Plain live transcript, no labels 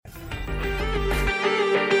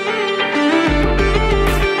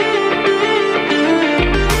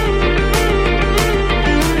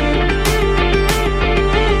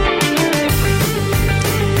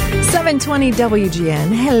620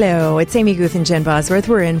 WGN. Hello, it's Amy Guth and Jen Bosworth.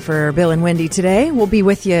 We're in for Bill and Wendy today. We'll be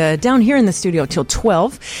with you down here in the studio till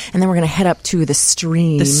 12, and then we're going to head up to the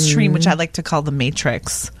Stream. The Stream, which I like to call the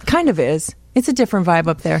Matrix. Kind of is. It's a different vibe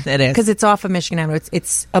up there. It is. Because it's off of Michigan Avenue.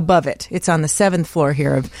 It's above it. It's on the 7th floor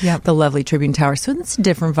here of the lovely Tribune Tower. So it's a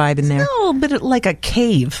different vibe in there. A little bit like a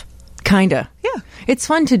cave. Kinda. Yeah. It's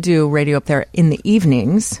fun to do radio up there in the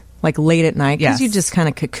evenings, like late at night, because you just kind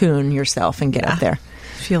of cocoon yourself and get up there.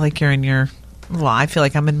 I feel like you're in your... Well, I feel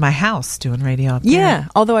like I'm in my house doing radio up there. Yeah,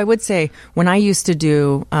 although I would say when I used to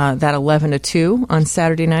do that 11 to 2 on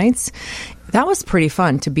Saturday nights, that was pretty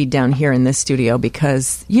fun to be down here in this studio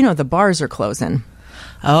because, you know, the bars are closing.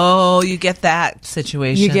 Oh, you get that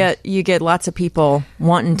situation. You get lots of people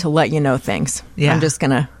wanting to let you know things. Yeah. I'm just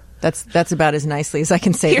going to... That's about as nicely as I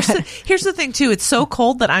can say that. Here's the thing, too. It's so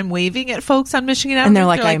cold that I'm waving at folks on Michigan Avenue. And they're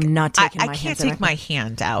like, I'm not taking my hands I can't take my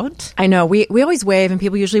hand out. I know. We always wave, and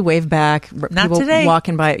people usually wave back. Not people today.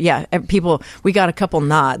 Walking by. Yeah, people, we got a couple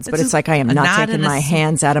nods, but it's like I am not taking my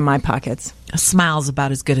hands out of my pockets. A smile's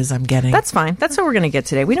about as good as I'm getting. That's fine. That's what we're going to get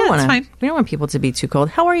today. We don't want people to be too cold.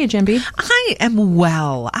 How are you, Jim B? I am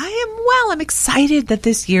well. I'm excited that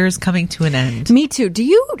this year is coming to an end. Me too. Do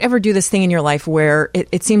you ever do this thing in your life where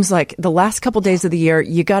it seems like the last couple days of the year,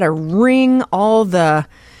 you got to wring all the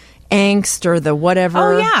angst or the whatever?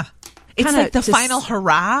 Oh, yeah. It's like the final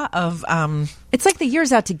hurrah of... It's like the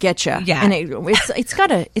year's out to get you. Yeah. And it's got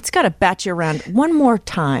to bat you around one more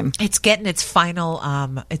time. It's getting its final,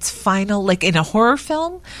 like in a horror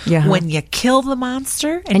film, when you kill the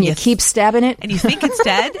monster and you keep stabbing it and you think it's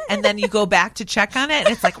dead, and then you go back to check on it, and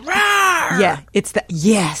it's like, rawr! Yeah, it's that.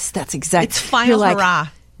 Yes, that's exactly. It's final hurrah.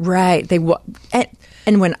 Right.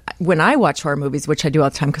 And when I watch horror movies, which I do all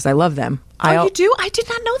the time because I love them. You do? I did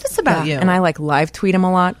not know this about you. And I like live tweet them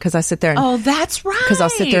a lot because I sit there and... Oh, that's right. Because I'll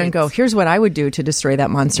sit there and go, here's what I would do to destroy that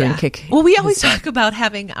monster and kick... Well, we always talk about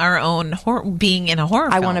having our own being in a horror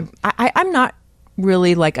film. I'm not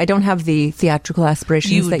really like... I don't have the theatrical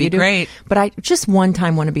aspirations that you do. Great. But I just one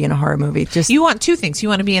time want to be in a horror movie. You want two things. You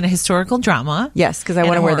want to be in a historical drama. Yes, because I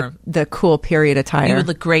want to wear the cool period attire. You would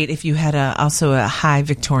look great if you had also a high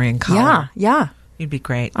Victorian collar. Yeah. You'd be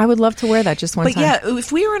great. I would love to wear that just one time. But yeah,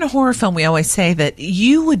 if we were in a horror film, we always say that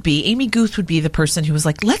Amy Guth would be the person who was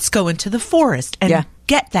like, let's go into the forest and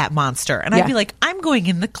get that monster. And I'd be like, I'm going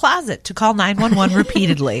in the closet to call 911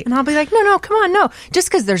 repeatedly. And I'll be like, no, come on, no. Just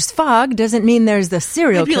because there's fog doesn't mean there's the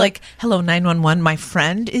serial killer. I'd be like, hello, 911, my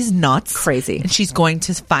friend is nuts. Crazy. And she's going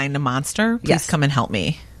to find a monster. Please come and help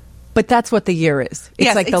me. But that's what the year is.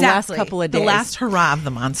 It's the last couple of days. The last hurrah of the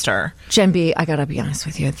monster. Jen B, I got to be honest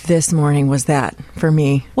with you. This morning was that for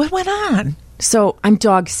me. What went on? So I'm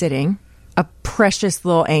dog sitting a precious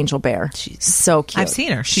little angel bear. She's so cute. I've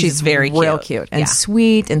seen her. She's very cute. Real cute and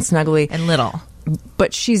sweet and snuggly. And little.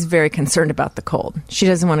 But she's very concerned about the cold. She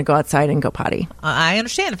doesn't want to go outside and go potty. I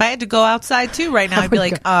understand. If I had to go outside too right now, I'd be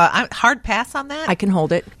like, hard pass on that? I can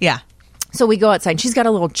hold it. Yeah. So we go outside. She's got a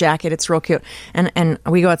little jacket. It's real cute. And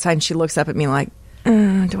we go outside and she looks up at me like,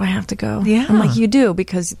 do I have to go? Yeah. I'm like, you do,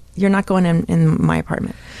 because you're not going in my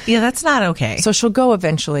apartment. Yeah, that's not okay. So she'll go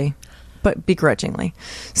eventually, but begrudgingly.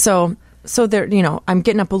 So there, I'm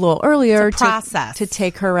getting up a little earlier to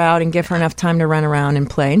take her out and give her enough time to run around and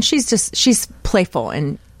play. And she's playful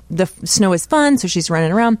and the snow is fun. So she's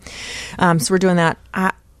running around. So we're doing that.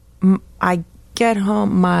 I get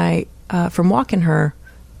home from walking her,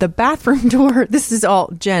 the bathroom door, this is all,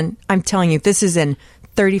 Jen, I'm telling you, this is in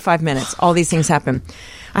 35 minutes. All these things happen.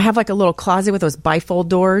 I have like a little closet with those bifold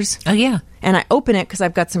doors. Oh, yeah. And I open it because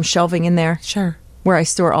I've got some shelving in there. Sure. Where I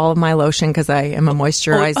store all of my lotion because I am a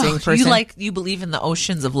moisturizing person. You believe in the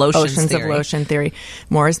oceans of lotions theory. Of lotion theory.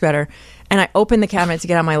 More is better. And I open the cabinet to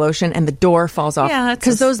get out my lotion and the door falls off. Yeah,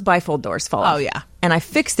 because those bifold doors fall off. Oh, yeah. And I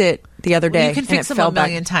fixed it the other day. You can fix them a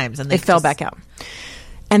million times. And it fell back out.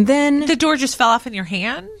 And then... The door just fell off in your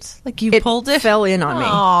hand? Like you pulled it? It fell in on me.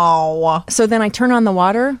 Oh. So then I turn on the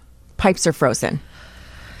water. Pipes are frozen.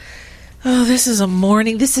 Oh, this is a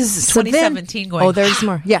morning. This is 2017 going. Oh, there's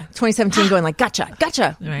more. Yeah, 2017 going like, gotcha.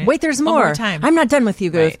 Right. Wait, there's more. One more time. I'm not done with you,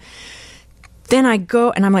 Guth. Right. Then I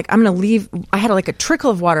go and I'm like, I'm going to leave. I had like a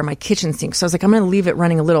trickle of water in my kitchen sink. So I was like, I'm going to leave it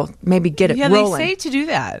running a little, maybe get it rolling. They say to do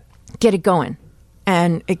that. Get it going.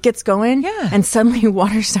 And it gets going. Yeah. And suddenly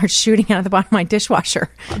water starts shooting out of the bottom of my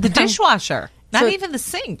dishwasher. The dishwasher. Not even the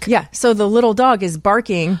sink. Yeah. So the little dog is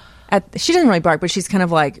barking. She doesn't really bark, but she's kind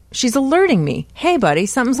of like, she's alerting me. Hey, buddy,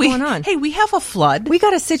 something's going on. Hey, we have a flood. We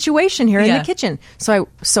got a situation here in the kitchen. So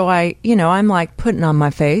I, I'm like putting on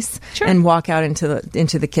my face and walk out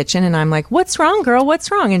into the kitchen, and I'm like, what's wrong, girl?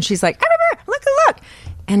 What's wrong? And she's like, look.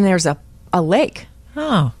 And there's a lake.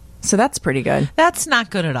 Oh. So that's pretty good. That's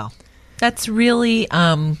not good at all. That's really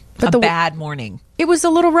a bad morning. It was a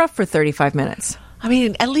little rough for 35 minutes. I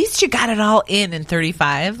mean, at least you got it all in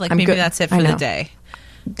 35. Like, maybe that's it for the day.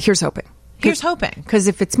 Here's hoping. Here's hoping. Because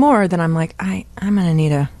if it's more, then I'm like, I'm going to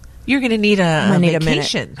need a... You're going to need a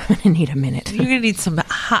vacation. I'm going to need a minute. You're going to need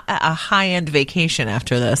a high-end vacation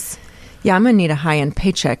after this. Yeah, I'm going to need a high-end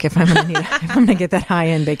paycheck if I'm going to get that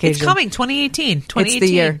high-end vacation. It's coming, 2018. It's the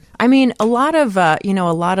year. I mean, a lot of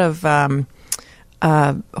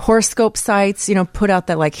horoscope sites, put out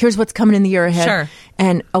that, like, here's what's coming in the year ahead. Sure.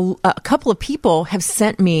 And a couple of people have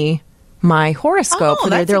sent me my horoscope. Oh,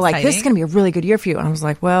 They're like, this is going to be a really good year for you. And I was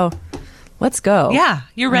like, well, let's go. Yeah,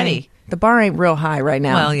 you're ready. I mean, the bar ain't real high right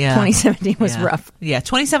now. Well, yeah. 2017 was rough. Yeah,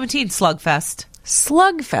 2017, slugfest.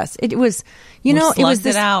 It was, it was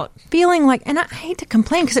this out. feeling like, and I hate to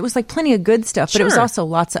complain because it was like plenty of good stuff, but it was also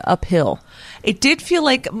lots of uphill. It did feel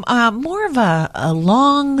like more of a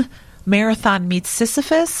long marathon meets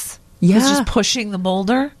Sisyphus. Yeah. It was just pushing the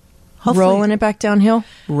boulder. Hopefully. Rolling it back downhill,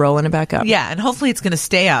 rolling it back up. Yeah, and hopefully it's going to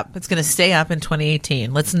stay up. It's going to stay up in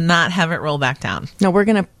 2018. Let's not have it roll back down. No, we're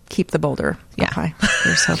going to keep the boulder up high.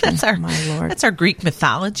 My Lord. That's our Greek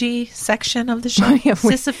mythology section of the show.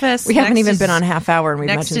 Sisyphus. We haven't even been on half hour and we've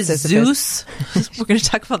mentioned Sisyphus. Zeus. We're going to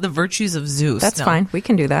talk about the virtues of Zeus. That's fine. We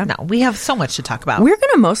can do that. No, we have so much to talk about. We're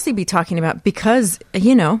going to mostly be talking about, because,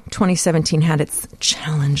 2017 had its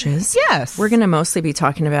challenges. Yes. We're going to mostly be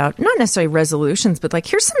talking about, not necessarily resolutions, but like,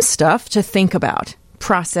 here's some stuff to think about,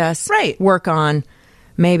 process, work on.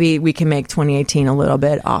 Maybe we can make 2018 a little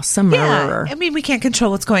bit awesomer. Yeah, I mean, we can't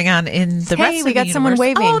control what's going on in the rest of the universe. We got someone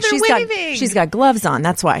waving. Oh, they're waving. She's got gloves on.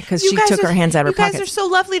 That's why, because she took her hands out of her pockets. You guys are so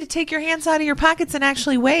lovely to take your hands out of your pockets and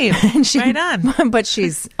actually wave. Right on. But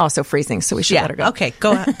she's also freezing, so we should let her go. Okay,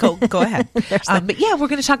 go ahead. But yeah, we're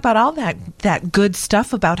going to talk about all that good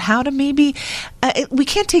stuff about how to maybe we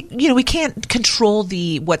can't control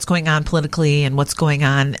what's going on politically and what's going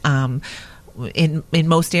on in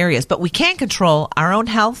most areas, but we can control our own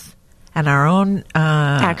health and our own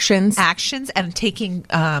actions and taking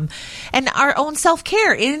and our own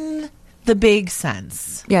self-care in the big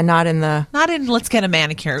sense. Yeah, not in let's get a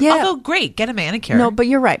manicure. Yeah. Although great, get a manicure. No, but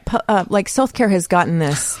you're right. Like, self-care has gotten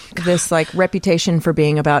this like reputation for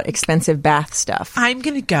being about expensive bath stuff. I'm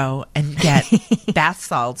going to go and get bath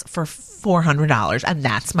salts for $400, and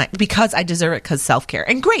that's because I deserve it, because self-care.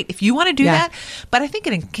 And great, if you want to do that, but I think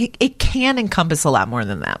it can encompass a lot more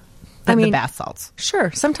than that. The bath salts.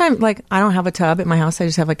 Sure. Sometimes, like, I don't have a tub at my house. I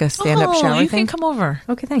just have like a stand-up shower thing. You can come over.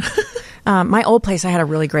 Okay, thanks. My old place, I had a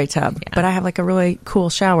really great tub, but I have like a really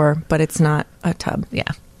cool shower, but it's not a tub.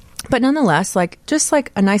 Yeah. But nonetheless, just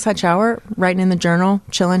like a nice hot shower, writing in the journal,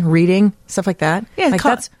 chilling, reading, stuff like that. Yeah,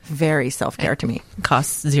 that's very self-care to me.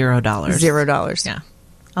 Costs $0. $0. Yeah.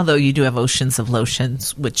 Although you do have oceans of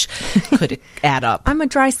lotions, which could add up. I'm a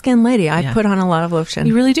dry skin lady. I put on a lot of lotion.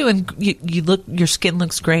 You really do, and your skin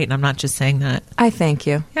looks great. And I'm not just saying that. I thank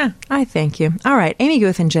you. Yeah, I thank you. All right, Amy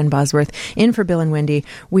Guth and Jen Bosworth in for Bill and Wendy.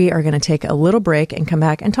 We are going to take a little break and come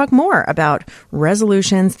back and talk more about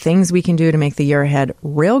resolutions, things we can do to make the year ahead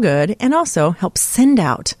real good, and also help send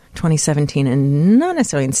out 2017, and not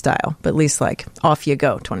necessarily in style, but at least like off you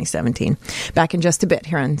go 2017. Back in just a bit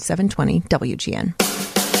here on 720 WGN.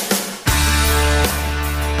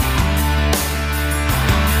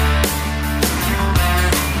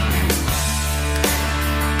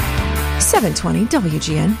 720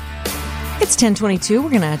 WGN. It's 10:22. We're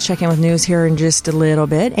going to check in with news here in just a little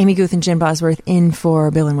bit. Amy Guth and Jen Bosworth in for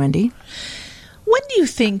Bill and Wendy. When do you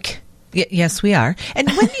think... Yes, we are. And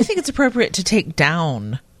when do you think it's appropriate to take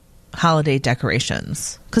down holiday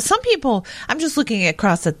decorations? Because some people... I'm just looking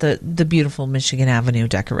across at the beautiful Michigan Avenue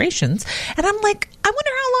decorations, and I'm like, I wonder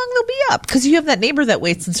how long they'll be up. Because you have that neighbor that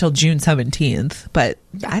waits until June 17th, but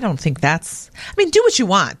I don't think that's... I mean, do what you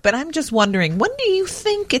want, but I'm just wondering, when do you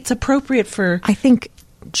think it's appropriate for... I think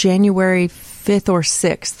January 5th or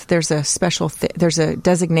 6th, there's a special... there's a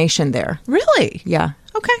designation there. Really? Yeah.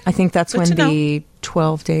 Okay. I think that's when the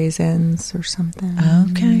 12 days ends or something.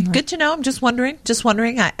 Okay. Good to know. I'm just wondering.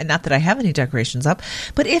 Not that I have any decorations up,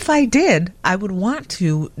 but if I did, I would want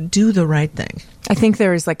to do the right thing. I think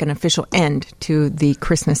there is like an official end to the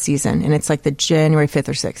Christmas season, and it's like the January 5th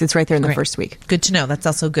or 6th. It's right there in the first week. Good to know. That's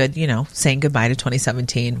also good, saying goodbye to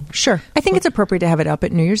 2017. Sure. I think it's appropriate to have it up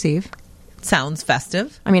at New Year's Eve. Sounds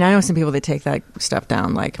festive. I mean, I know some people that take that stuff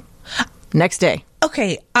down like next day.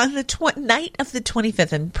 Okay, on the night of the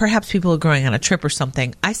 25th, and perhaps people are going on a trip or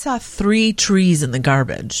something, I saw 3 trees in the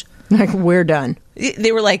garbage. Like, we're done.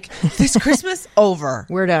 They were like, this Christmas, over.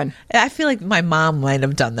 We're done. I feel like my mom might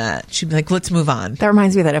have done that. She'd be like, let's move on. That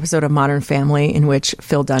reminds me of that episode of Modern Family in which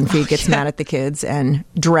Phil Dunphy gets mad at the kids and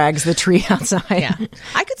drags the tree outside. Yeah,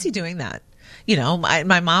 I could see doing that. You know,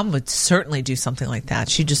 my mom would certainly do something like that.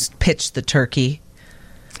 She'd just pitch the turkey.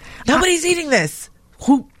 Nobody's eating this.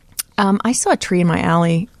 Who? I saw a tree in my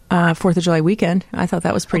alley 4th of July weekend. I thought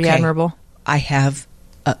that was pretty admirable.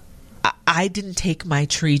 I didn't take my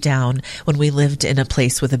tree down when we lived in a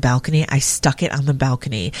place with a balcony. I stuck it on the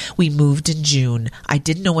balcony. We moved in June. I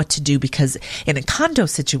didn't know what to do because in a condo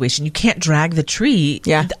situation, you can't drag the tree.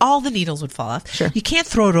 Yeah. All the needles would fall off. Sure. You can't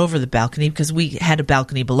throw it over the balcony because we had a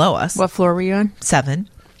balcony below us. What floor were you on? 7.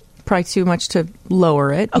 Probably too much to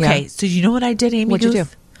lower it. Okay. Yeah. So you know what I did, Amy? What'd you do?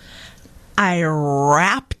 I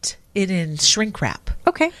wrapped it in shrink wrap.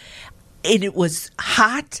 Okay. And it was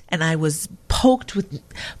hot, and I was poked with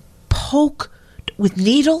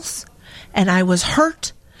needles, and I was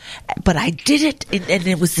hurt, but I did it, and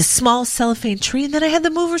it was this small cellophane tree, and then I had the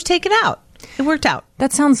movers take it out. It worked out.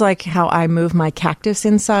 That sounds like how I move my cactus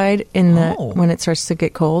inside when it starts to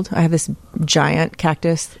get cold. I have this giant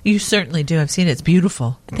cactus. You certainly do. I've seen it. It's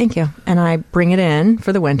beautiful. Thank you. And I bring it in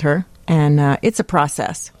for the winter, and it's a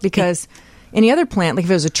process because any other plant, like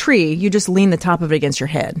if it was a tree, you just lean the top of it against your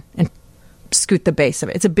head and scoot the base of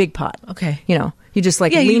it. It's a big pot. Okay. You know, you just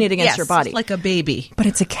lean it against your body. Like a baby. But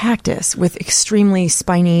it's a cactus with extremely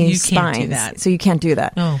spiny spines. You can't do that. So you can't do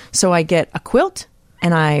that. No. So I get a quilt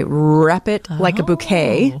and I wrap it like a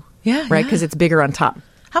bouquet. Yeah. Right? Because it's bigger on top.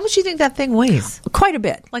 How much do you think that thing weighs? Quite a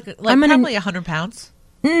bit. Like probably 100 pounds?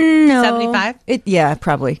 No. 75? Yeah,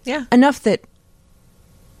 probably. Yeah. Enough that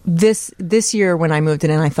this year when I moved it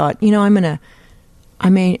in, I thought, I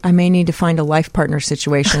may need to find a life partner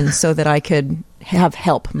situation so that I could have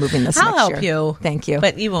help moving this I'll next help year. you. Thank you.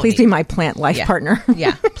 But you won't Please be my plant life partner.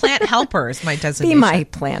 Yeah. Plant helper is my designation. Be my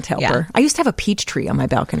plant helper. Yeah. I used to have a peach tree on my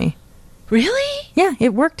balcony. Really? Yeah,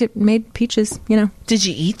 it worked. It made peaches, Did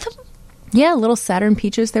you eat them? Yeah, little Saturn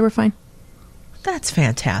peaches. They were fine. That's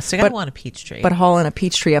fantastic. I want a peach tree. But hauling a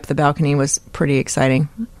peach tree up the balcony was pretty exciting.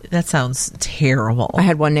 That sounds terrible. I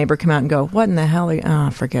had one neighbor come out and go, "What in the hell?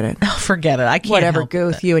 Forget it. Oh, forget it. I can't Whatever, help go it.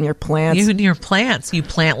 with you and your plants. You and your plants. You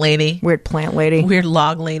plant lady. Weird plant lady. Weird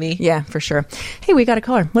log lady. Yeah, for sure. Hey, we got a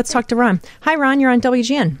caller. Let's talk to Ron. Hi, Ron. You're on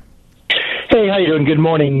WGN. Hey, how you doing? Good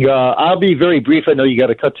morning. I'll be very brief. I know you got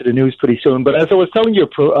to cut to the news pretty soon. But as I was telling your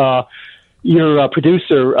producer,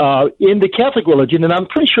 in the Catholic religion, and I'm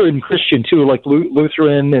pretty sure in Christian too, like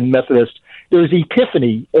Lutheran and Methodist, there's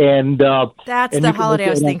Epiphany, and that's and the holiday I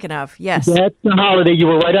was thinking of. Yes, that's the holiday. You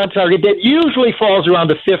were right on target. That usually falls around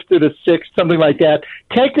the 5th or the 6th, something like that.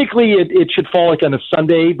 Technically, it should fall like on a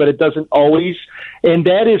Sunday, but it doesn't always. And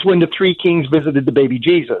that is when the three kings visited the baby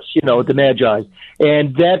Jesus, the Magi,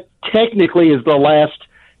 and that technically is the last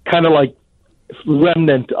kind of like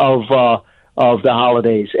remnant of the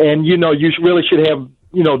holidays. And you really should have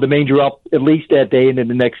the manger up at least that day, and then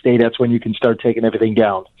the next day that's when you can start taking everything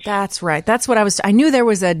down. That's right. That's what I knew there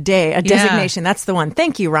was a designation. That's the one.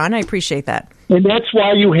 Thank you, Ron. I appreciate that. And that's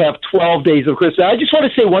why you have 12 days of Christmas. I just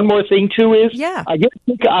want to say one more thing too is I get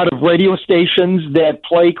a kick out of radio stations that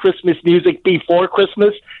play Christmas music before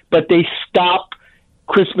Christmas, but they stop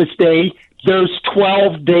Christmas Day. There's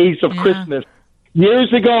 12 days of Christmas.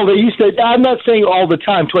 Years ago, they used to, I'm not saying all the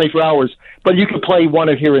time, 24 hours, but you can play one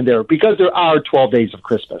here and there because there are 12 days of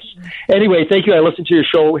Christmas. Anyway, thank you. I listened to your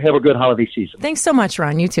show. Have a good holiday season. Thanks so much,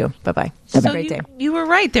 Ron. You too. Bye-bye. Have a great day. You were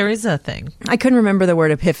right. There is a thing. I couldn't remember the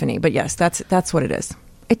word epiphany, but yes, that's what it is.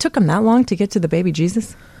 It took them that long to get to the baby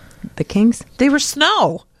Jesus? The kings? They were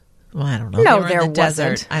snow. Well, I don't know. No, they were there in the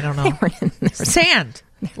wasn't. Desert. I don't know. Sand.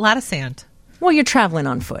 A lot of sand. Well, you're traveling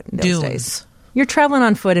on foot in those Dunes. days. You're traveling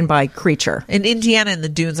on foot and by creature. In Indiana, in the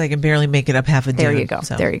dunes, I can barely make it up half a dune. There you go.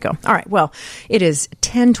 So. There you go. All right. Well, it is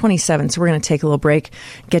 10:27, so we're going to take a little break,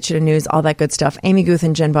 get you to news, all that good stuff. Amy Guth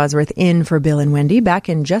and Jen Bosworth in for Bill and Wendy. Back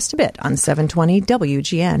in just a bit on 720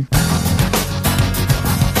 WGN.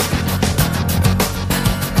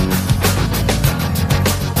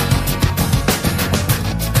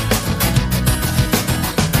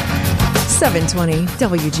 .720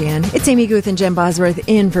 WGN. It's Amy Guth and Jen Bosworth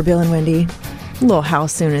in for Bill and Wendy. Little How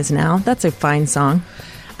Soon Is Now. That's a fine song.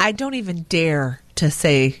 I don't even dare to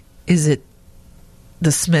say, is it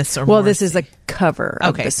the Smiths or Well, Morrissey? this is a cover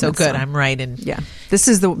of the so Smiths good. song. I'm right. Yeah. This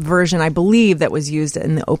is the version, I believe, that was used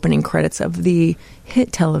in the opening credits of the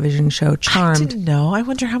hit television show Charmed. I didn't know. I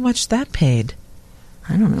wonder how much that paid.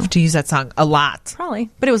 I don't know. To use that song a lot. Probably.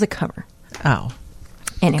 But it was a cover. Oh.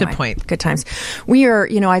 Anyway, Good point. Good times. We are,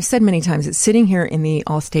 I've said many times, it's sitting here in the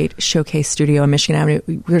Allstate Showcase studio in Michigan Avenue.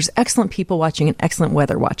 There's excellent people watching and excellent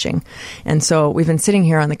weather watching. And so we've been sitting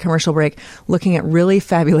here on the commercial break looking at really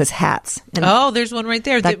fabulous hats. And there's one right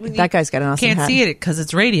there. that guy's got an awesome hat. Can't see it because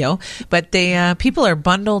it's radio, but people are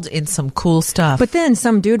bundled in some cool stuff. But then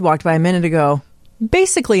some dude walked by a minute ago,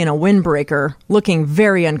 basically in a windbreaker, looking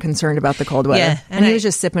very unconcerned about the cold weather. Yeah, and he was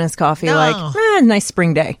just sipping his coffee No. nice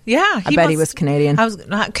spring day. Yeah. I bet he was Canadian. I was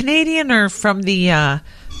not Canadian or from the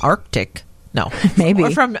Arctic. No. Maybe.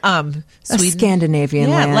 Or from A Sweden. Scandinavian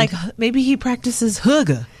land. like maybe he practices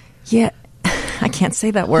hygge. Yeah. I can't say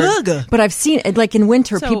that word. Hygge. But I've seen it, like in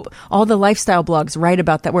winter, So- people, all the lifestyle blogs write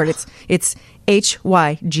about that word. It's Hygge.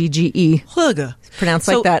 Hygge. Pronounced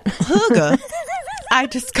like that. Hygge.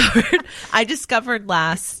 I discovered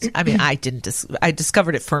last. I mean, I didn't. I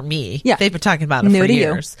discovered it for me. Yeah. They've been talking about it New for to you.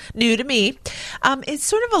 years. New to me. It's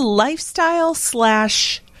sort of a lifestyle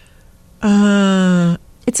slash.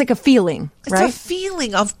 It's like a feeling, It's right? a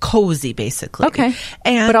feeling of cozy, basically. Okay.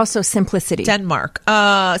 And but also simplicity. Denmark,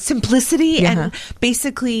 simplicity, Yeah. and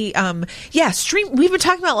basically, We've been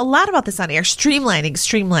talking about a lot about this on air.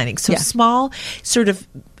 Streamlining. So Yeah. small, sort of.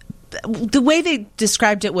 The way they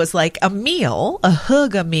described it was like a meal, a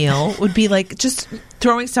hygge meal would be like just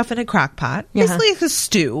throwing stuff in a crock pot, basically like a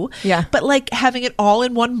stew. Yeah. But like having it all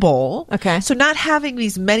in one bowl. Okay. So not having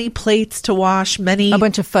these many plates to wash, a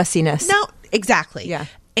bunch of fussiness. No, exactly. Yeah.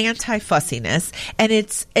 Anti-fussiness. And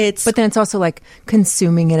it's But then it's also like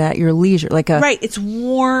consuming it at your leisure, like a right. It's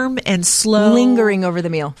warm and slow. lingering over the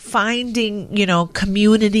meal. Finding,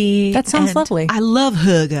 community. That sounds and lovely. I love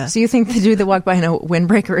hygge. So you think the dude that walked by in a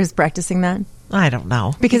windbreaker is practicing that? I don't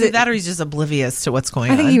know. Because Either that or he's just oblivious to what's going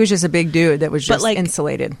I on. think he was just a big dude that was just like,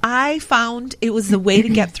 insulated. I found it was the way to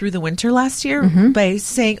get through the winter last year by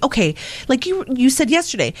saying, okay, like you said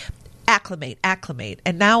yesterday, acclimate.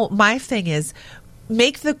 And now my thing is,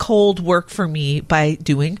 make the cold work for me by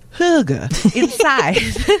doing hygge inside.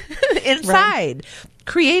 Right.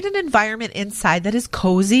 Create an environment inside that is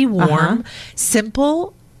cozy, warm,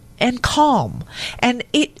 simple, and calm. And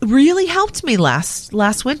it really helped me last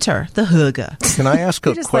winter, the hygge. Can I ask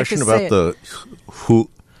a just question like to say about the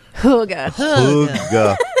Hygge.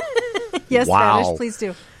 hygge? Yes, Wow. Spanish, please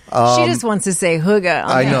do. She just wants to say hygge.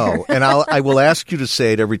 I know, and I will ask you to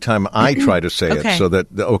say it every time I try to say Okay. it. So that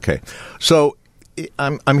okay. So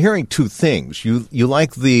I'm hearing two things. You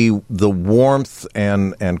like the warmth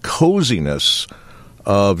and coziness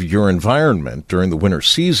of your environment during the winter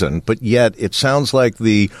season, but yet it sounds like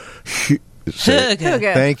the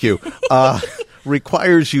Hygge. Thank you.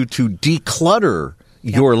 Requires you to declutter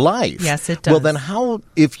your life. Yes, it Well, does. then how,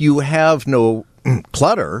 if you have no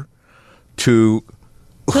clutter to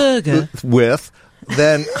Hygge. with,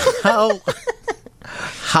 then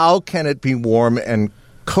how can it be warm and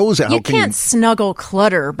cozy? How You can't snuggle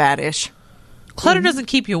clutter, Badish. Clutter doesn't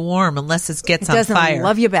keep you warm unless it gets It on doesn't fire.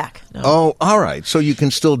 love you back. Oh, all right. So you can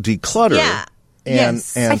still declutter. Yeah. And,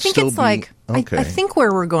 Yes. and I think still it's like okay. I think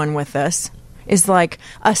where we're going with this is like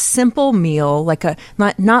a simple meal, like a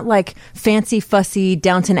not like fancy fussy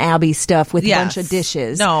Downton Abbey stuff with a bunch Yes. of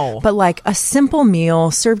dishes. No. But like a simple meal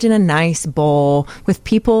served in a nice bowl with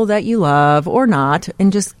people that you love or not,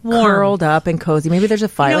 and just Warm. curled up and cozy. Maybe there's a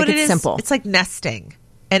fire. You know like what it it's is? simple. It's like nesting.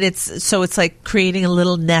 And it's like creating a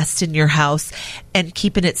little nest in your house and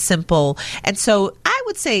keeping it simple. And so I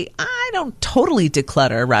would say I don't totally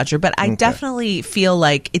declutter, Roger, but I definitely feel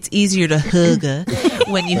like it's easier to hygge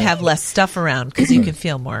when you have less stuff around because you can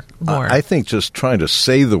feel more. I think just trying to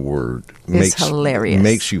say the word hilarious.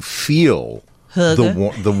 makes you feel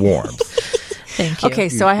Hygge. the warmth. Thank you. Okay,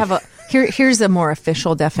 so I have here's a more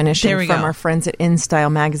official definition There we from go. our friends at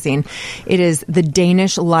InStyle magazine. It is the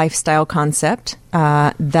Danish lifestyle concept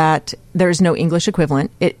that there's no English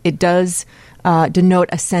equivalent. It does denote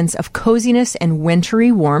a sense of coziness and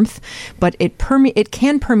wintry warmth, but it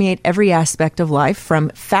can permeate every aspect of life, from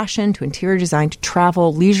fashion to interior design to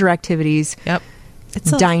travel, leisure activities, Yep.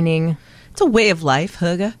 dining. It's a way of life,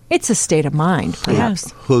 hygge. It's a state of mind,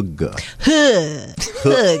 perhaps. Hygge.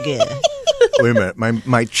 Hygge. Wait a minute.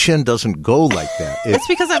 My chin doesn't go like that. It's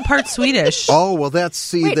because I'm part Swedish. Oh, well,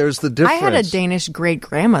 there's the I difference. had a Danish great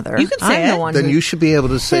grandmother. You can say I'm the it. one Then who you should be able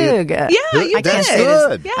to say it. Hygge. Yeah, you I can't did. say it as,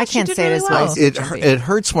 Good. Yeah, I she can't did say it really as well. well. It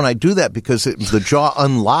hurts when I do that because the jaw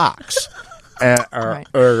unlocks. Right.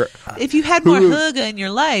 If you had more hygge in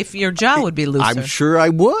your life, your jaw would be looser. I'm sure I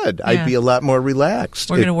would. Yeah. I'd be a lot more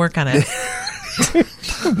relaxed. We're going to work on it.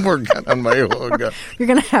 work on my hygge. You're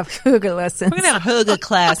going to have hygge lessons. We're going to have a hygge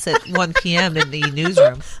class at 1 p.m. in the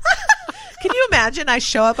newsroom. Can you imagine? I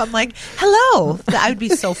show up. I'm like, "Hello." I would be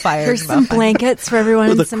so fired. Here's some blankets for everyone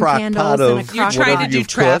With and a some crock candles pot and a of crock You're trying to pot. do you've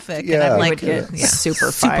traffic, cooked. and I'm Yeah. like, You would get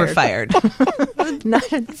super fired. Not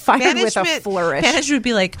fired with a flourish. Management would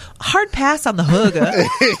be like, hard pass on the hooga.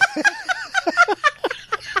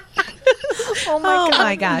 Oh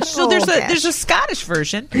my gosh! So there's a Scottish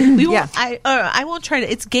version. Yeah. I won't try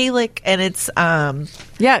to. It's Gaelic and it's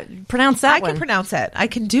Yeah, pronounce that I one. can pronounce it. I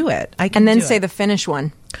can do it. I can and then do say it. the Finnish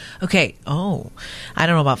one. Okay. Oh, I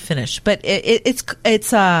don't know about Finnish, but it's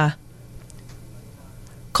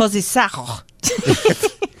Kozisacho.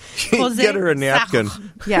 Get her a napkin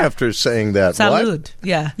Yeah. after saying that. Salud.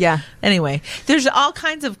 Yeah. Yeah. Anyway, there's all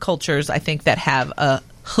kinds of cultures I think that have a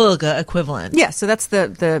hygge equivalent. Yeah, so that's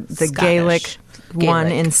the Scottish. Gaelic one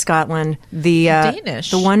Gaelic. in Scotland. The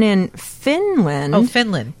Danish. the one in Finland. Oh,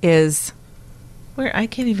 Finland. is Where I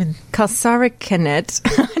can't even. Kalsarikanet.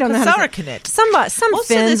 I don't know how to say. Kalsarikanet. Some Most of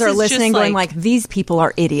Finns this are is listening, just going like- like, "These people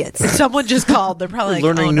are idiots." Someone just called. They're probably like,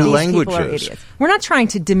 Learning oh, new no. These people are languages. idiots. We're not trying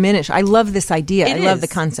to diminish. I love this idea. It I love is. the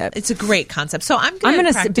concept. It's a great concept. So I'm I'm going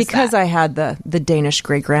to gonna because I had the Danish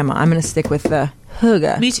great grandma. I'm going to stick with the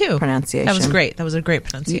hygge. Me too. Pronunciation. That was great. That was a great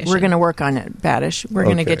pronunciation. We're going to work on it, Badish. We're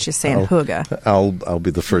going to Okay. get you saying hygge. I'll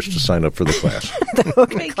be the first to sign up for the class.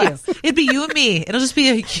 Thank you. It'd be you and me. It'll just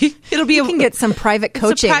be it'll be You can get some private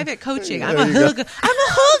coaching. It's a private coaching. I'm a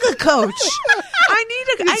hygge coach. I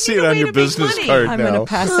need a see it on way your to make business money. card. I'm going now. to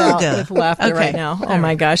pass out Hygge. with laughter Okay. right now. All Oh my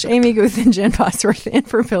right. gosh. Amy Guth and Jen Bosworth in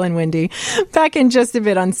for Bill and Wendy. Back in just a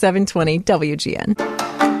bit on 720 WGN.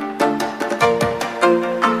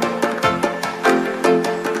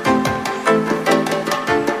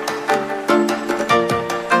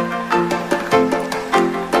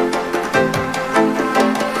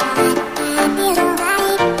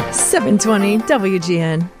 .720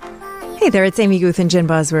 WGN. Hey there, it's Amy Guth and Jen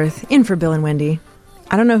Bosworth in for Bill and Wendy.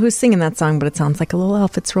 I don't know who's singing that song, but it sounds like a little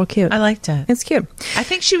elf. It's real cute. I liked it. It's cute. I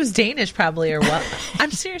think she was Danish, probably, or what?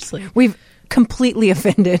 I'm seriously. We've completely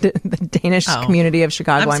offended the Danish Oh. community of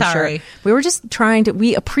Chicago, I'm I'm sorry. sure. We were just trying to,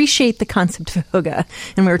 we appreciate the concept of hygge,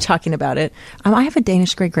 and we were talking about it. I have a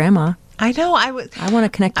Danish great grandma. I know. I want to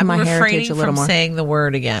connect to my heritage a little from more. saying the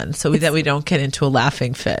word again, so that we don't get into a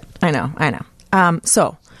laughing fit. I know.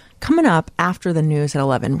 So, coming up after the news at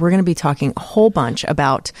 11, we're going to be talking a whole bunch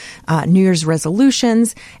about New Year's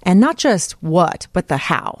resolutions, and not just what, but the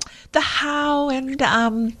how. The how and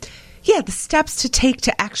the steps to take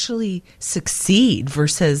to actually succeed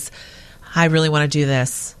versus I really want to do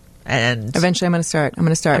this and Eventually, I'm going to start. I'm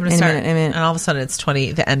going to start I'm in gonna a start, minute. In a minute. and all of a sudden it's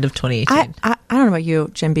the end of 2018. I don't know about you,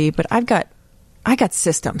 Jim B, but I got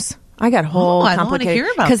systems. I got whole I wanna complicated hear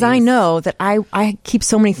about because I these. know that I keep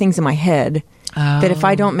so many things in my head that if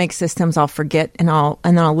I don't make systems, I'll forget and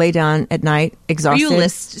then I'll lay down at night Are exhausted. you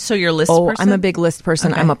list? So you're a list Oh, person? I'm a big list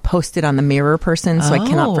person. Okay. I'm a post-it on the mirror person, so I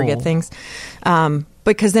cannot forget Oh. things.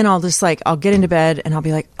 Because then I'll just I'll get into bed and I'll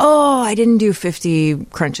be like, oh, I didn't do 50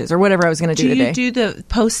 crunches or whatever I was going to do Do today. you do the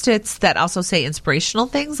post-its that also say inspirational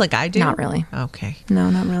things like I do? Not really. Okay. No,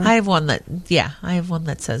 not really. I have one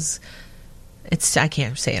that says I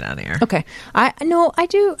can't say it on air. Okay. I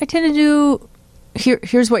do. I tend to do.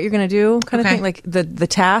 Here's what you're going to do, kind of Okay. thing, like the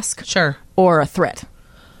task, Sure. or a threat.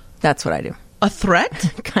 That's what I do. A threat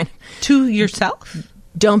Kind of. to yourself?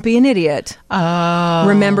 Don't be an idiot. Oh.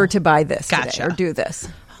 Remember to buy this today, Gotcha. or do this.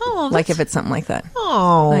 Oh, Like that's- if it's something like that.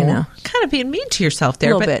 Oh, I know. Kind of being mean to yourself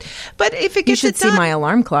there, A little but bit. But if it You gets should it see done, my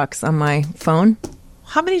alarm clocks on my phone.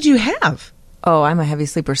 how many do you have? Oh, I'm a heavy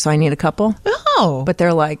sleeper, so I need a couple. Oh, But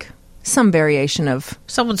they're like some variation of,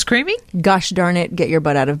 someone screaming? gosh darn it, get your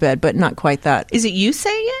butt out of bed, but not quite that. Is it you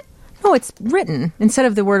saying it? No, it's written. Instead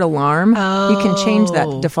of the word alarm, you can change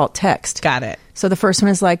that default text. Got it. So the first one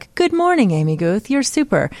is like, good morning, Amy Guth, you're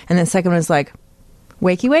super. And then the second one is like,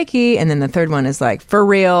 wakey, wakey. And then the third one is like, for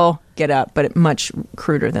real, get up, but much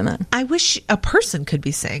cruder than that. I wish a person could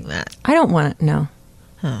be saying that. I don't want to, no.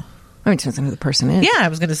 Huh. I mean, it depends on who the person is. Yeah, I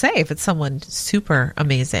was going to say if it's someone super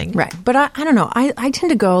amazing. Right. But I don't know. I tend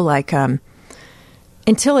to go like,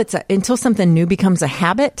 until something new becomes a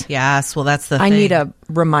habit, Yes, well, that's the I thing. need a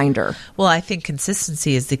reminder. Well, I think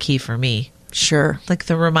consistency is the key for me. Sure. Like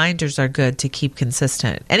the reminders are good to keep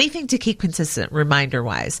consistent. Anything to keep consistent, reminder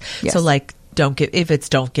wise. Yes. So like don't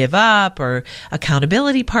give up, or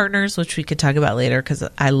accountability partners, which we could talk about later, because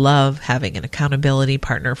I love having an accountability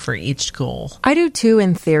partner for each goal. I do too,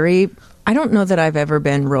 in theory. I don't know that I've ever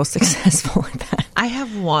been real successful at that. I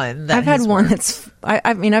have one that I've had has one worked. that's.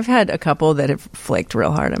 I mean, I've had a couple that have flaked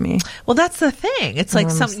real hard on me. Well, that's the thing. It's like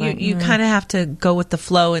I'm some just like, you kind of have to go with the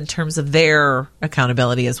flow in terms of their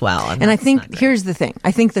accountability as well. And I that's not think great. here's the thing.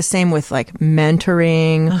 I think the same with like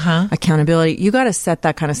mentoring, accountability. You got to set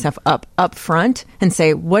that kind of stuff up front and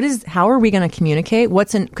say, how are we going to communicate?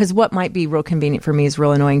 Because what might be real convenient for me is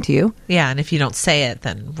real annoying to you. Yeah, and if you don't say it,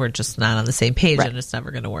 then we're just not on the same page, Right. and it's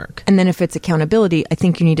never going to work. And then if it's accountability, I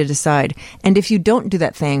think you need to decide. And if you don't do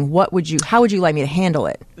that thing, how would you like me to handle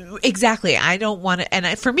it? Exactly. I don't want to,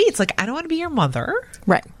 and for me, it's like I don't want to be your mother.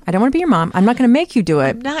 Right. I don't want to be your mom. I'm not going to make you do it.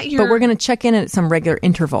 I'm not your- But we're going to check in at some regular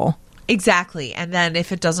interval. Exactly. And then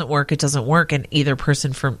if it doesn't work, it doesn't work. And either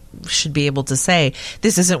person should be able to say,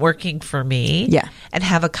 this isn't working for me. Yeah. And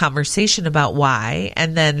have a conversation about why,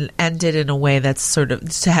 and then end it in a way that's sort of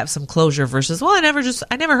to have some closure versus, well, I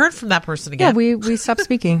never heard from that person again. Yeah, we stopped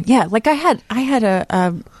speaking. Yeah, like I had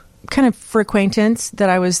a kind of for acquaintance that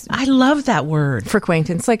I was I love that word. for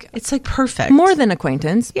acquaintance, like It's like perfect. more than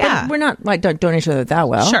acquaintance. Yeah. But we're not like don't know each other that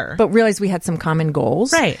well. Sure. But realized we had some common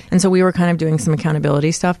goals. Right. And so we were kind of doing some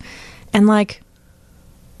accountability stuff. And like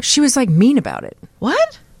she was like mean about it.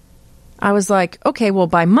 What? I was like, okay, well,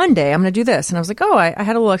 by Monday, I'm going to do this. And I was like, oh, I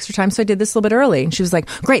had a little extra time, so I did this a little bit early. And she was like,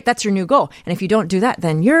 great, that's your new goal. And if you don't do that,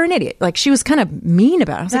 then you're an idiot. Like, she was kind of mean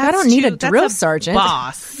about it. I was like, I don't need a drill sergeant.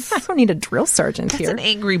 Boss. I don't need a drill sergeant That's here. an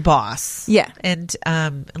angry boss. Yeah. And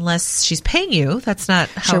unless she's paying you, that's not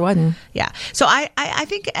how. Sure wasn't. Yeah. So I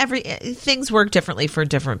think things work differently for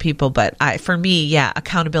different people. But for me, yeah,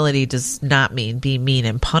 accountability does not mean be mean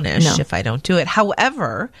and punish No. if I don't do it.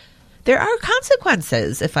 However, there are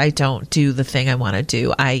consequences if I don't do the thing I want to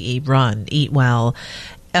do, i.e. run, eat well,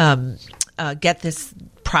 get this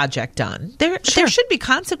project done. There should be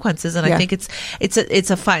consequences, and Yeah. I think it's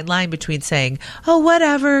a fine line between saying, "Oh,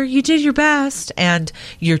 whatever, you did your best," and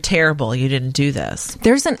 "You're terrible, you didn't do this."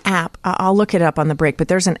 There's an app. I'll look it up on the break, but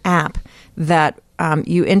there's an app that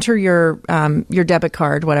you enter your debit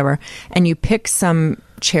card, whatever, and you pick some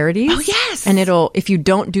charities. Oh, yes. And if you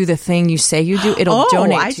don't do the thing you say you do, it'll Oh,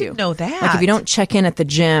 donate I to you. didn't know that. Like if you don't check in at the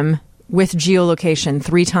gym with geolocation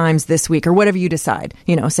 3 times this week or whatever you decide,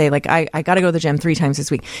 say like I got to go to the gym 3 times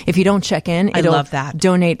this week. If you don't check in, it'll love that.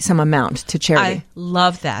 donate some amount to charity. I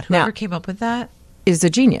love that. Whoever Now- came up with that. Is a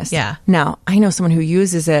genius. Yeah. Now, I know someone who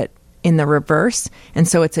uses it in the reverse, and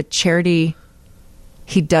so it's a charity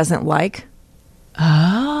he doesn't like.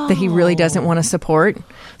 Oh. That he really doesn't want to support.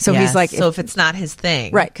 So Yes. he's like, so if it's not his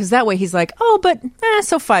thing, right, because that way he's like, oh, but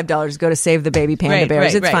so $5 go to save the baby panda Right, bears.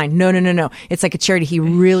 right, It's right. fine. No. It's like a charity he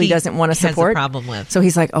really He doesn't want to has a support. problem with. So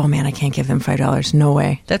he's like, oh man, I can't give them $5. No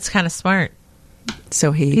way. That's kind of smart.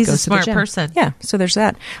 So He's goes a to smart the gym. person. Yeah. So there's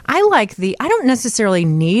that. I don't necessarily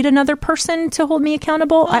need another person to hold me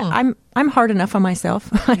accountable. Oh. I'm hard enough on myself.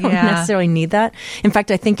 I don't Yeah. necessarily need that. In fact,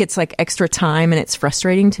 I think it's like extra time, and it's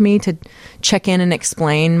frustrating to me to check in and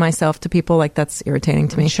explain myself to people. Like that's irritating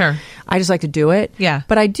to me. Sure. I just like to do it. Yeah.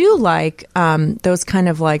 But I do like those kind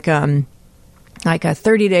of like a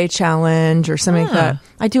 30-day challenge or something like that.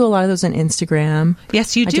 I do a lot of those on Instagram.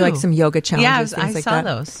 Yes, you I do. do like some yoga challenges. Yeah, I things like saw that.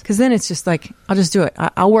 those. Because then it's just like, I'll just do it.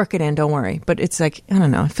 I'll work it in, don't worry. But it's like, I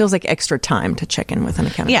don't know, it feels like extra time to check in with an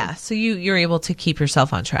account. Yeah. So you're able to keep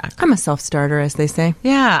yourself on track. I'm a self-starter, as they say.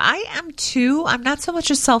 Yeah, I am too. I'm not so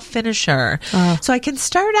much a self-finisher. So I can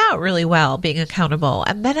start out really well being accountable,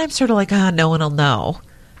 and then I'm sort of like, no one will know.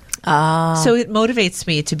 So it motivates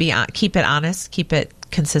me to keep it honest, keep it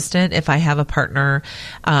consistent. If I have a partner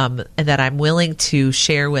that I'm willing to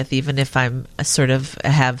share with, even if I'm sort of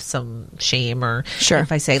have some shame, or Sure.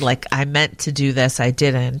 if I say like I meant to do this, I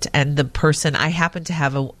didn't, and the person, I happen to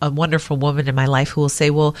have a wonderful woman in my life who will say,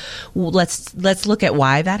 well, let's look at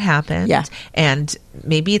why that happened. Yeah. And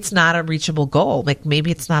maybe it's not a reachable goal, like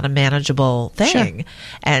maybe it's not a manageable thing,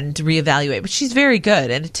 and reevaluate. But she's very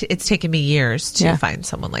good, and it's taken me years to find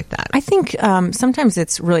someone like that. I think sometimes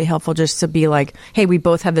it's really helpful just to be like, hey, we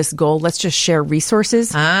both have this goal. Let's just share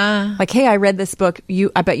resources. Like, hey, I read this book.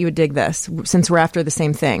 I bet you would dig this, since we're after the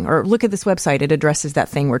same thing. Or look at this website. It addresses that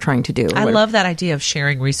thing we're trying to do. I love that idea of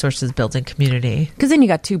sharing resources, building community. Because then you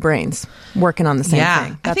got 2 brains working on the same thing.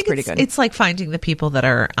 I That's think pretty good. It's like finding the people that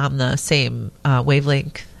are on the same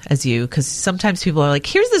wavelength as you, because sometimes people are like,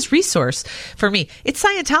 here's this resource for me. It's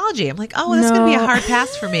Scientology. I'm like, oh, that's going to be a hard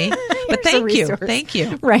pass for me. But Here's a thank you. resource. Thank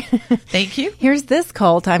you. Right. Thank you. Here's this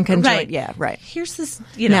cult I'm conjoined. Right. Yeah, right. Here's this,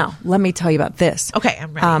 Now, let me tell you about this. Okay,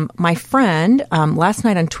 I'm ready. My friend last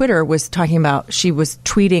night on Twitter was talking about, she was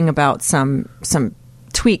tweeting about some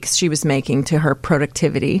tweaks she was making to her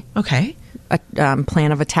productivity Okay.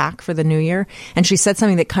 plan of attack for the new year. And she said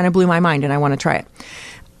something that kind of blew my mind, and I want to try it.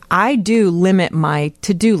 I do limit my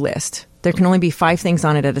to-do list There can only be 5 things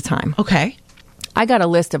on it at a time. Okay. I got a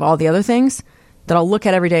list of all the other things that I'll look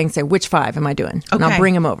at every day and say, which 5 am I doing? And I'll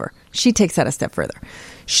bring them over. She takes that a step further.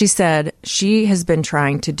 She said she has been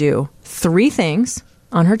trying to do 3 things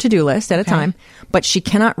on her to-do list at a time, but she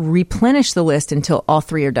cannot replenish the list until all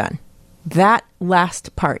 3 are done. That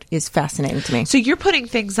last part is fascinating to me. So you're putting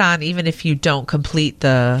things on even if you don't complete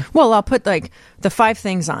the... Well, I'll put like the 5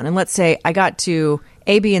 things on, and let's say I got to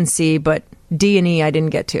A, B, and C, but D and E I didn't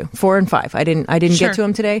get to. 4 and 5 I didn't Sure. get to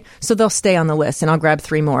them today, so they'll stay on the list, and I'll grab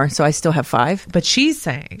 3 more, so I still have 5. But she's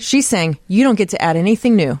saying You don't get to add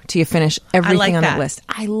anything new till you finish everything like on that. that list.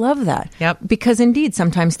 I love that. Yep. Because indeed,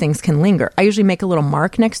 sometimes things can linger. I usually make a little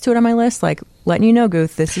mark next to it on my list, like letting you know,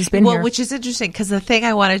 Guth, this has been here. which is interesting because the thing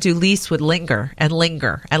I want to do least would linger and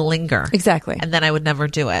linger and linger. Exactly. And then I would never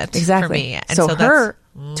do it. Exactly. For me. And so that's her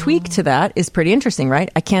tweak to that is pretty interesting,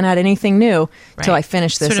 right? I can't add anything new till I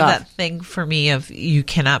finish this sort of off. that thing for me of you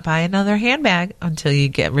cannot buy another handbag until you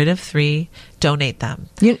get rid of 3, donate them.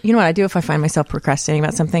 You know what I do if I find myself procrastinating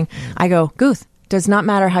about something? I go, Guth, does not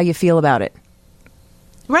matter how you feel about it.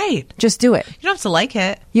 Right. Just do it. You don't have to like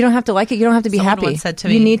it. You don't have to like it. You don't have to be Someone happy. once said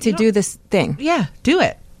to You me, need to "You do don't- this thing. Yeah, do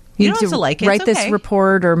it. You don't need have to like it. Write It's this okay.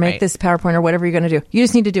 report or make Right. this PowerPoint or whatever you're going to do. You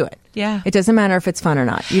just need to do it. Yeah. It doesn't matter if it's fun or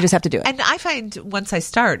not. You just have to do it. And I find once I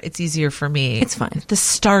start, it's easier for me. It's fine. The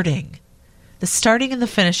starting and the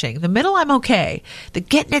finishing. The middle, I'm okay. The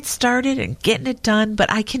getting it started and getting it done,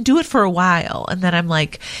 but I can do it for a while. And then I'm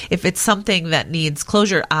like, if it's something that needs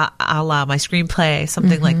closure, a la my screenplay,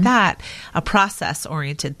 something like that, a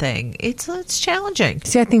process-oriented thing, it's challenging.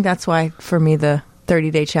 See, I think that's why for me the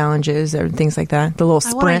 30-day challenges or things like that, the little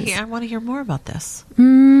sprints. I want to hear more about this.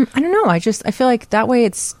 I don't know. I feel like that way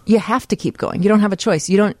you have to keep going. You don't have a choice.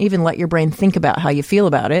 You don't even let your brain think about how you feel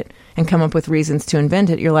about it and come up with reasons to invent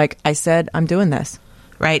it. You're like, I said, I'm doing this.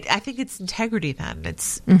 Right. I think it's integrity then.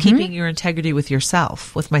 It's keeping your integrity with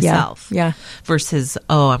yourself, with myself. Yeah. Versus,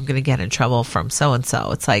 I'm going to get in trouble from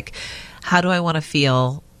so-and-so. It's like, how do I want to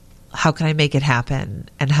feel? How can I make it happen?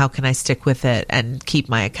 And how can I stick with it and keep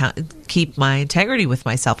my integrity with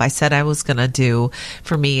myself? I said I was going to do,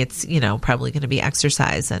 for me, it's, probably going to be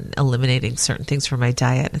exercise and eliminating certain things from my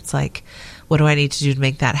diet. It's like, what do I need to do to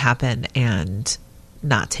make that happen? And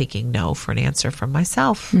not taking no for an answer from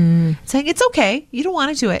myself. Saying it's okay. You don't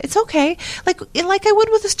want to do it. It's okay. Like I would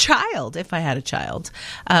with a child if I had a child.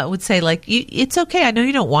 Would say like, it's okay. I know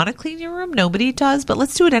you don't want to clean your room. Nobody does, but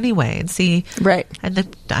let's do it anyway and see. Right. And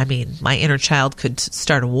my inner child could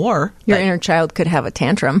start a war. Your but- inner child could have a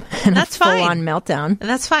tantrum and That's a full-on fine. meltdown. And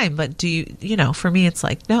that's fine. But do you, for me, it's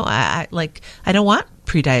like, no, I don't want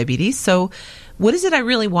prediabetes. So what is it I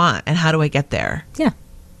really want? And how do I get there? Yeah.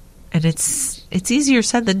 And it's easier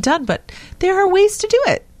said than done, but there are ways to do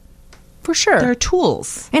it. For sure. There are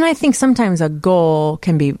tools. And I think sometimes a goal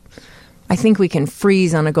I think we can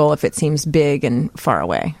freeze on a goal if it seems big and far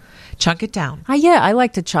away. Chunk it down. I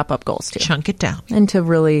like to chop up goals too. Chunk it down. And to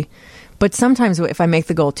really, but sometimes if I make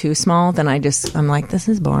the goal too small, then I'm like, this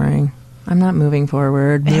is boring. I'm not moving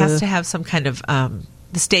forward. It has to have some kind of,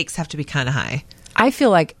 the stakes have to be kind of high. I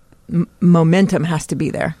feel like momentum has to be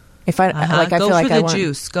there. If I I Go feel for like the I want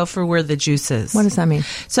juice. Go for where the juice is. What does that mean?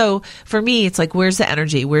 So for me, it's like, where's the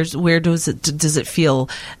energy? Where does it feel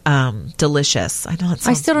delicious? I know that I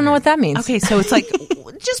sounds still don't know weird. what that means. Okay, so it's like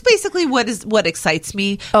just basically what excites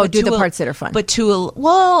me. Oh, but do to the parts that are fun. But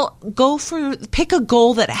pick a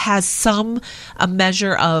goal that has a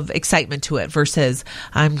measure of excitement to it versus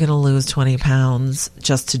I'm going to lose 20 pounds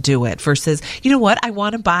just to do it versus, you know what? I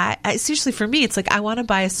want to buy, seriously for me, it's like I want to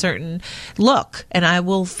buy a certain look and I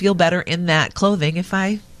will feel better in that clothing if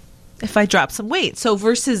I drop some weight. So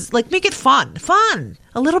versus like make it fun,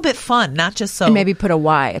 a little bit fun, not just so. And maybe put a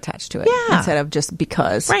why attached to it Yeah. instead of just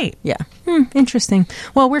because. Right. Yeah. Interesting.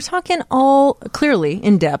 Well, we're talking all clearly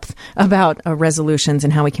in depth about resolutions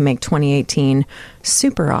and how we can make 2018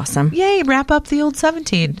 super awesome. Yay, wrap up the old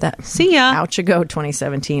 17. See ya. Out you go,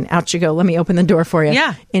 2017. Out you go. Let me open the door for you.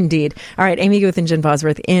 Yeah. Indeed. All right, Amy Guth and Jen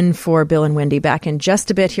Bosworth in for Bill and Wendy. Back in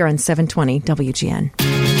just a bit here on 720 WGN.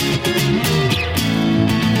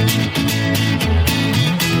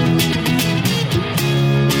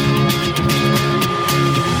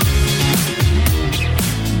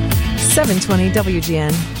 .720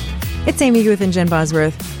 WGN. It's Amy Guth and Jen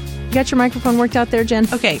Bosworth. You got your microphone worked out there, Jen?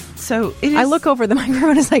 Okay, so it is. I look over, the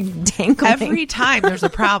microphone is like dangling. Every time there's a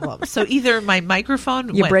problem. So either my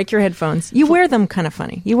microphone. You break your headphones. You wear them kind of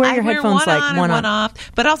funny. You wear your headphones one like on one and one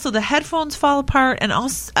off. But also the headphones fall apart, and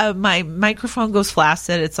also my microphone goes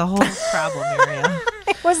flaccid. It's a whole problem area.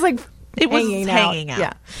 It was like It was hanging out.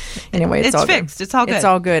 Yeah. Anyway, it's all fixed. Good. It's all good. It's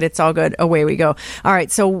all good. It's all good. Away we go. All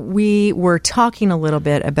right. So we were talking a little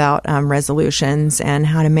bit about resolutions and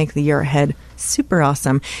how to make the year ahead super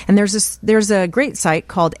awesome. And there's a great site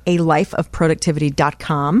called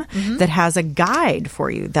alifeofproductivity.com that has a guide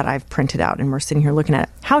for you that I've printed out, and we're sitting here looking at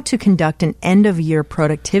it. How to conduct an end of year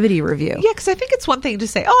productivity review. Yeah, because I think it's one thing to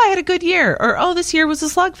say, "Oh, I had a good year," or "Oh, this year was a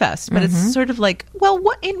slugfest," but it's sort of like, "Well,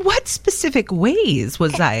 in what specific ways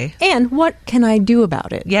was I?" And what can I do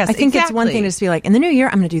about it? Yes, I think it's one thing to just be like, in the new year,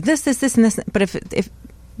 I'm going to do this, and this. But if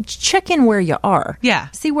check in where you are. Yeah.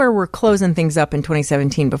 See where we're closing things up in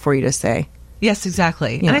 2017 before you just say. Yes,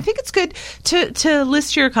 exactly. Yeah. And I think it's good to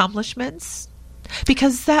list your accomplishments,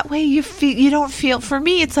 because that way you don't feel, for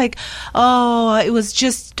me, it's like, oh, it was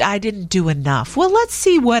just, I didn't do enough. Well, let's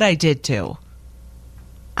see what I did do.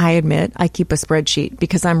 I admit I keep a spreadsheet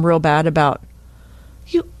because I'm real bad about.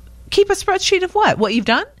 You keep a spreadsheet of what? What you've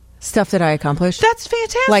done? Stuff that I accomplished. That's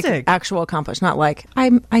fantastic. Like actual accomplished, not like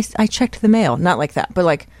I checked the mail, not like that, but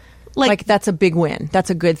like that's a big win. That's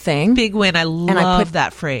a good thing. Big win. I love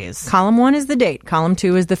that phrase. Column 1 is the date. Column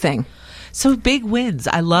 2 is the thing. So big wins.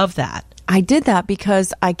 I love that. I did that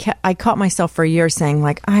because I caught myself for a year saying,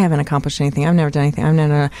 like, I haven't accomplished anything. I've never done anything.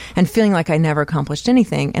 And feeling like I never accomplished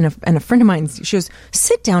anything. And a friend of mine, she goes,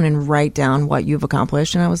 sit down and write down what you've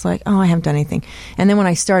accomplished. And I was like, oh, I haven't done anything. And then when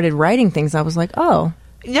I started writing things, I was like, oh,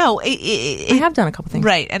 no, I have done a couple things.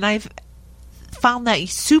 Right. And I've found that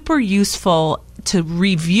super useful to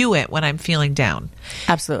review it when I'm feeling down.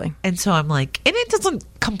 Absolutely. And so I'm like, and it doesn't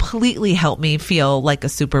completely help me feel like a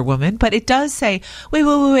superwoman, but it does say,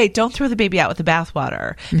 wait, don't throw the baby out with the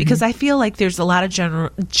bathwater. Because I feel like there's a lot of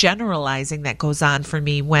generalizing that goes on for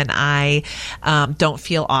me when I don't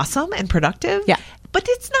feel awesome and productive. Yeah. But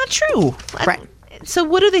it's not true. Right. So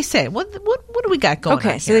what do they say? What do we got going on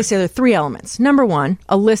Okay, so here? they say there are 3 elements. Number 1,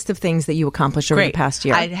 a list of things that you accomplished over the past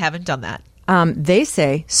year. I haven't done that. They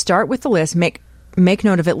say start with the list, make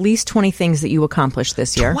note of at least 20 things that you accomplished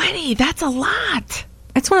this year. 20, that's a lot.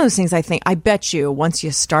 It's one of those things I bet you once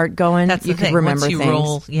you start going, That's you the can thing. remember Once you things.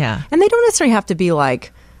 roll, yeah. And they don't necessarily have to be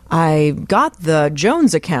like, I got the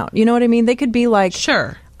Jones account. You know what I mean? They could be like,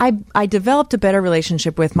 Sure. I developed a better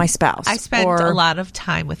relationship with my spouse. I spent a lot of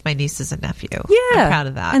time with my nieces and nephew. Yeah. I'm proud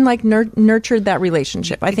of that. And like nurtured that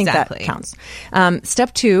relationship. I think that counts.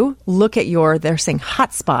 Step 2, look at they're saying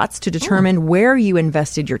hot spots to determine where you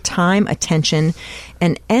invested your time, attention,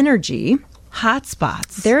 and energy. Hot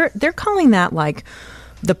spots. They're calling that like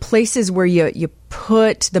the places where you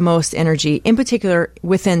put the most energy, in particular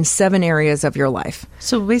within 7 areas of your life.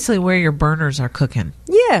 So basically where your burners are cooking.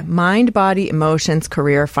 Yeah. Mind, body, emotions,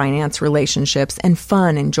 career, finance, relationships, and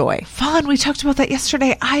fun and joy. Fun. We talked about that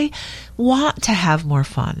yesterday. I want to have more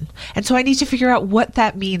fun. And so I need to figure out what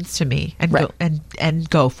that means to me and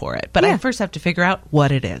go for it. But I first have to figure out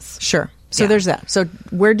what it is. Sure. So there's that. So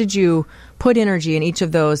where did you put energy in each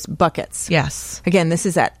of those buckets? Yes. Again, this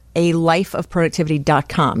is at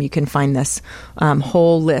alifeofproductivity.com. You can find this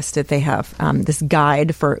whole list that they have, this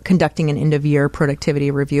guide for conducting an end-of-year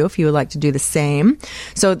productivity review if you would like to do the same.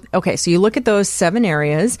 So you look at those 7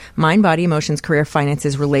 areas: mind, body, emotions, career,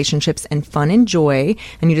 finances, relationships, and fun and joy,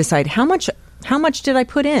 and you decide how much did I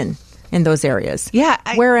put in those areas? Yeah.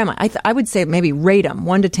 Where am I? I would say maybe rate them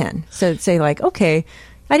 1 to 10. So say like, okay,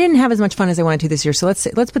 I didn't have as much fun as I wanted to this year, so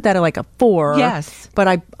let's put that at like a 4. Yes.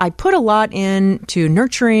 But I put a lot into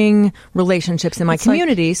nurturing relationships in my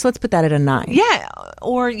community, so let's put that at a 9. Yeah.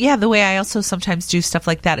 Or, the way I also sometimes do stuff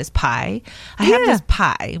like that is pie. I have this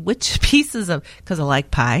pie. Which pieces because I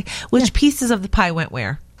like pie, pieces of the pie went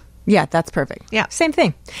where? Yeah, that's perfect. Yeah. Same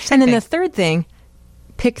thing. And then the third thing,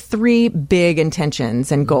 pick 3 big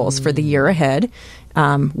intentions and goals for the year ahead.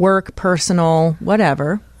 Work, personal,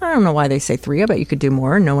 whatever. I don't know why they say 3. I bet you could do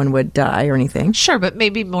more. No one would die or anything. Sure, but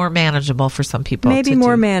maybe more manageable for some people. Maybe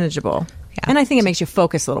more manageable. Yeah. And I think it makes you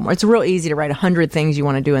focus a little more. It's real easy to write 100 things you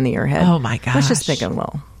want to do in the year ahead. Oh, my gosh. Let's just pick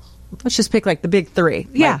let's just pick like the big 3.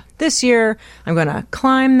 Yeah. Like, this year, I'm going to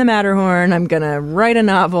climb the Matterhorn. I'm going to write a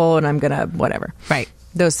novel, and I'm going to whatever. Right.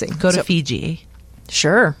 Those things. Go to Fiji.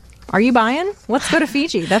 Sure. Are you buying? Let's go to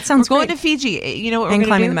Fiji. That sounds We're going great. to Fiji. You know what we're And going to do?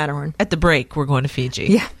 climbing the Matterhorn. At the break, we're going to Fiji.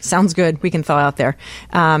 Yeah, sounds good. We can thaw out there.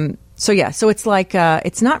 So it's like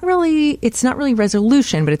it's not really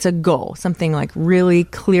resolution, but it's a goal, something like really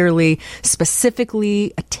clearly,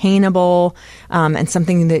 specifically attainable, and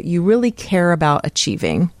something that you really care about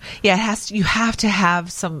achieving. Yeah, it has to, you have to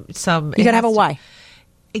have some. You got to have a why.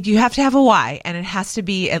 You have to have a why, and it has to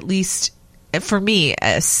be at least, for me,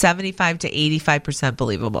 75 to 85%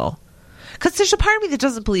 believable. Because there's a part of me that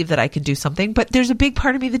doesn't believe that I can do something, but there's a big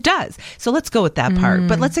part of me that does. So let's go with that part.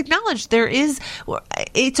 But let's acknowledge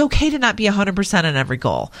it's okay to not be 100% on every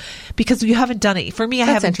goal, because you haven't done it. For me, I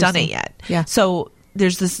haven't done it yet. Yeah. So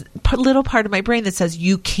there's this little part of my brain that says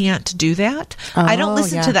you can't do that. I don't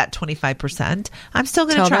listen to that 25%. I'm still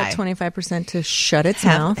going to try. Tell that 25% to shut its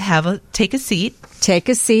mouth. Take a seat. Take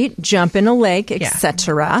a seat, jump in a lake,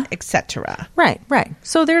 etc. Etc. Right.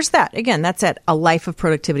 So there's that. Again, that's at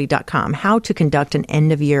alifeofproductivity.com, how to conduct an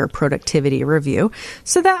end-of-year productivity review.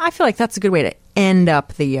 So that I feel like that's a good way to end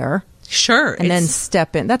up the year. Sure. And then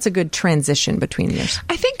step in. That's a good transition between years.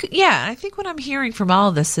 I think what I'm hearing from all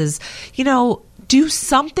of this is, do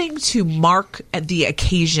something to mark the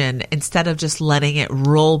occasion instead of just letting it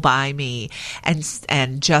roll by me and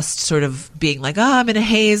just sort of being like, oh, I'm in a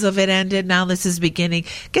haze of it ended. Now this is beginning.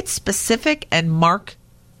 Get specific and mark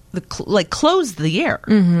close the year.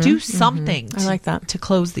 Do something. I like that. To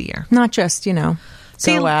close the year. Not just,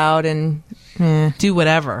 go out and do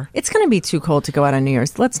whatever. It's going to be too cold to go out on New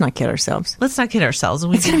Year's. Let's not kid ourselves. It's going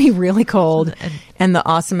to be really cold. And the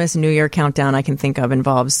awesomest New Year countdown I can think of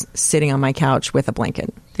involves sitting on my couch with a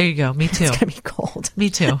blanket. There you go. Me too. It's going to be cold.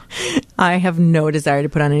 Me too. I have no desire to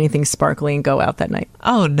put on anything sparkly and go out that night.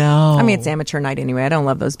 Oh, no. I mean, it's amateur night anyway. I don't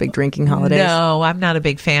love those big drinking holidays. No, I'm not a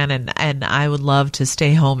big fan. And I would love to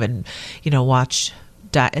stay home and, watch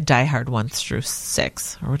Die Hard 1 through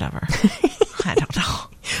 6 or whatever. I don't know.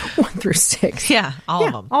 1 through 6. Yeah, all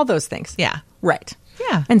of them. All those things. Yeah. Right.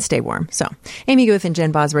 Yeah. And stay warm. So, Amy Guth and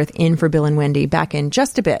Jen Bosworth in for Bill and Wendy, back in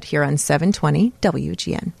just a bit here on 720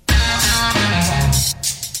 WGN.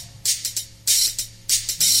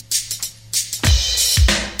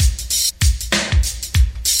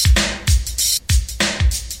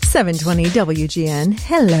 .720 WGN.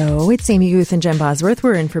 Hello, it's Amy Guth and Jen Bosworth.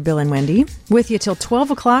 We're in for Bill and Wendy with you till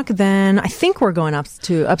 12 o'clock. Then I think we're going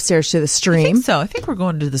upstairs to the stream. I think so. I think we're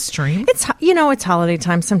going to the stream. It's it's holiday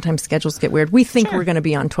time. Sometimes schedules get weird. We think we're going to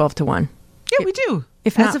be on 12 to 1. Yeah, we do.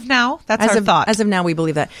 As of now, that's our thought. As of now, we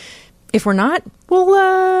believe that. If we're not, we'll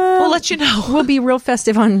let you know. We'll be real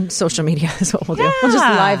festive on social media is what we'll do. We'll just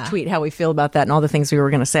live tweet how we feel about that and all the things we were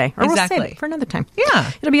going to say. Or exactly. We'll save it for another time.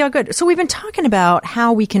 Yeah. It'll be all good. So we've been talking about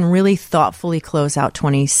how we can really thoughtfully close out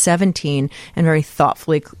 2017 and very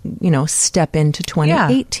thoughtfully, step into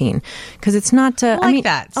 2018. Because it's not...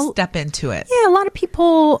 step into it. Yeah, a lot of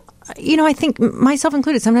people... I think myself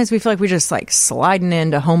included, sometimes we feel like we're just sliding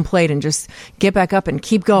into home plate and just get back up and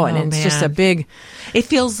keep going. And it's just a big... It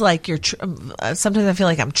feels like you're... sometimes I feel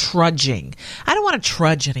like I'm trudging. I don't want to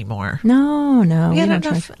trudge anymore. No.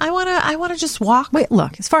 I want to just walk. Wait,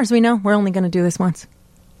 look, as far as we know, we're only going to do this once.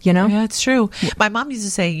 Yeah, it's true. My mom used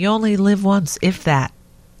to say, you only live once, if that.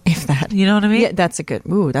 If that. You know what I mean? Yeah, that's a good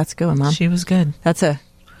one, Mom. She was good.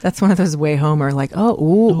 That's one of those way home or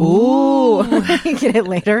ooh. Get it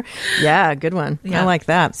later. Yeah, good one. Yeah. I like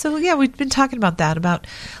that. So, we've been talking about that, about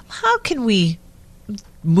how can we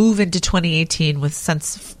move into 2018 with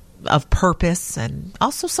sense of purpose and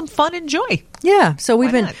also some fun and joy. Yeah, so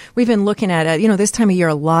we've been looking at this time of year.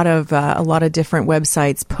 A lot of different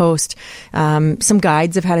websites post some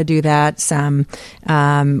guides of how to do that. Some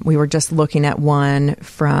we were just looking at one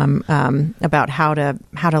from about how to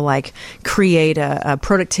create a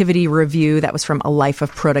productivity review that was from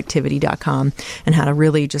alifeofproductivity.com, and how to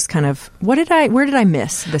really just kind of where did I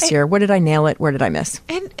miss this year? Where did I nail it? Where did I miss?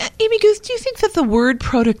 And Amy Guth, do you think that the word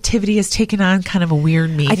productivity has taken on kind of a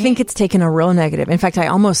weird meaning? I think it's taken a real negative. In fact, I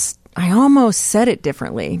almost said it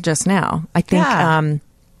differently just now. I think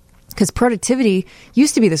because productivity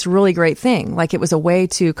used to be this really great thing. Like it was a way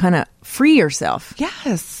to kind of free yourself.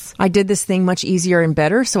 Yes. I did this thing much easier and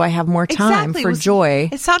better, so I have more time for joy.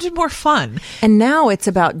 It sounded more fun. And now it's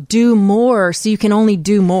about do more, so you can only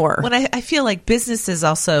do more. When I feel like businesses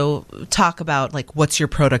also talk about what's your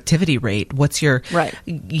productivity rate? What's your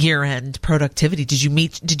year-end productivity? Did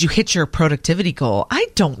you hit your productivity goal? I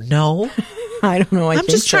don't know. I don't know. I'm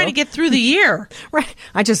just trying to get through the year. Right.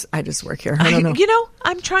 I just work here. I don't know.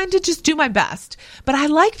 I'm trying to just do my best. But I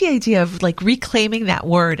like the idea of reclaiming that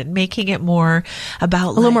word and making it more about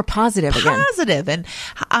a little more positive again. Positive. And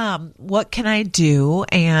what can I do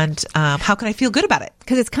and how can I feel good about it?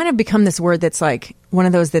 Because it's kind of become this word that's one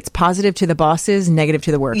of those that's positive to the bosses, negative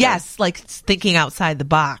to the worker. Yes, thinking outside the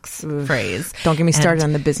box phrase. Don't get me started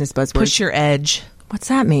on the business buzzwords. Push your edge. What's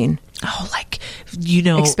that mean? Oh,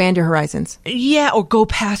 expand your horizons. Yeah, or go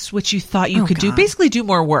past what you thought you could do. Basically, do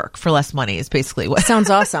more work for less money is basically what. Sounds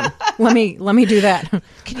awesome. let me do that.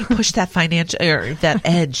 Can you push that financial or that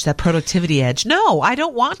edge, that productivity edge? No, I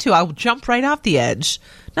don't want to. I'll jump right off the edge.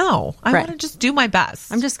 No, I Right. want to just do my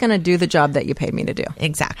best. I'm just going to do the job that you paid me to do.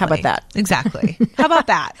 Exactly. How about that? Exactly. How about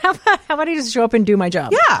that? How about I just show up and do my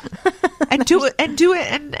job? Yeah. And do it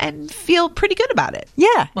and feel pretty good about it. Yeah,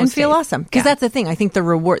 and Most feel days. awesome. Because Yeah. that's the thing. I think the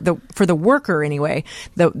reward, for the worker anyway,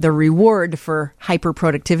 the reward for hyper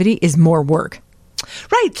productivity is more work.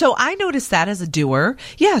 Right. So I noticed that as a doer.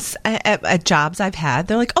 Yes. At jobs I've had,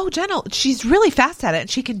 they're like, oh, Jenna, she's really fast at it and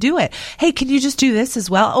she can do it. Hey, can you just do this as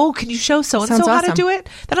well? Oh, can you show so-and-so Sounds how to awesome. do it?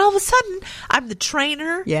 Then all of a sudden I'm the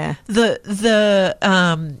trainer. Yeah. The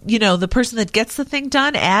person that gets the thing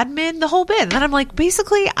done, admin, the whole bit. And then I'm like,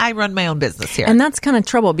 basically I run my own business here. And that's kind of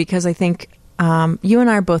trouble because I think you and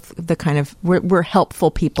I are both the kind of, we're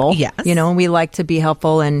helpful people. Yes. And we like to be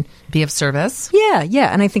helpful and be of service.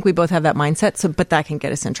 yeah. And I think we both have that mindset. So, but that can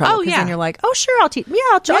get us in trouble. Oh, 'cause yeah. then you're like, oh, sure, I'll teach. Yeah,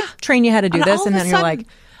 I'll Yeah. train you how to do And this. all And of then a you're sudden, like,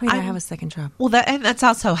 wait, I I'm- have a second job. Well, that's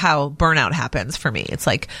also how burnout happens for me. It's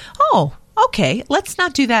like, oh, okay, let's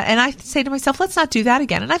not do that. And I say to myself, let's not do that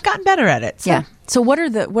again. And I've gotten better at it. So. Yeah. So what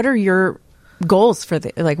are your goals for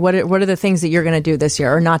what are the things that you're going to do this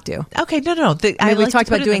year or not do? Okay, no. We talked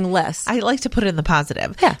about doing less. I like to put it in the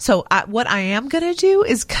positive. Yeah. So what I am going to do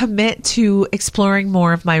is commit to exploring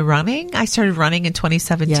more of my running. I started running in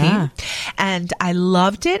 2017 Yeah. and I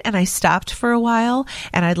loved it and I stopped for a while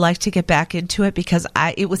and I'd like to get back into it because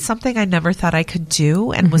it was something I never thought I could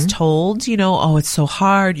do and was told, oh, it's so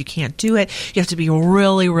hard. You can't do it. You have to be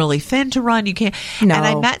really, really thin to run. You can't. No. And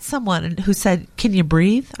I met someone who said, can you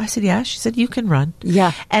breathe? I said, yeah. She said, you can run.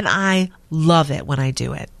 Yeah. And I love it when I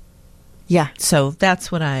do it. Yeah. So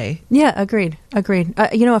that's what I. Yeah, agreed. A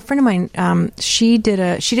friend of mine, she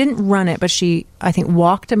didn't run it, but she, I think,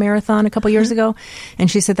 walked a marathon a couple years ago.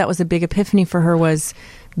 And she said that was a big epiphany for her, was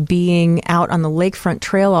being out on the lakefront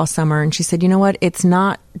trail all summer. And she said, you know what? It's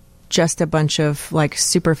not just a bunch of like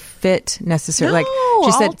super fit necessarily. No, she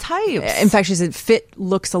all said, types. in fact, she said fit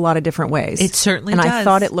looks a lot of different ways. It certainly and does. I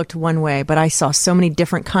thought it looked one way, but I saw so many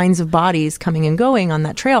different kinds of bodies coming and going on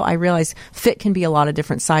that trail. I realized fit can be a lot of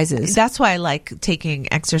different sizes. That's why I like taking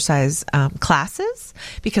exercise classes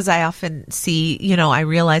because I often see, I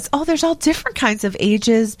realize, there's all different kinds of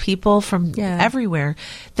ages, people from everywhere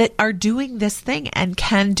that are doing this thing and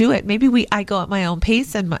can do it. Maybe I go at my own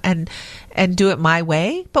pace and do it my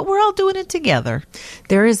way, but we're all doing it together.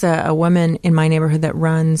 There is a woman in my neighborhood that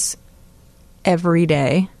runs every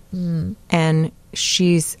day, and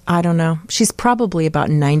she's, I don't know, she's probably about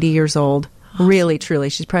 90 years old. Really, truly.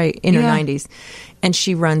 She's probably in her 90s. And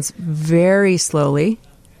she runs very slowly,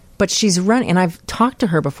 but she's running. And I've talked to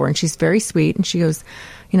her before, and she's very sweet. And she goes,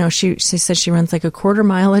 she says she runs like a quarter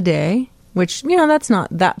mile a day, which, that's not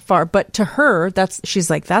that far. But to her, she's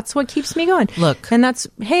like, that's what keeps me going. Look. And that's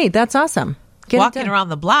awesome. Get it Walking done. around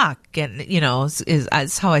the block,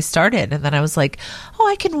 is how I started. And then I was like,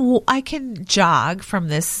 I can jog from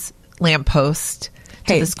this lamppost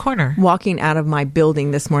to this corner. Walking out of my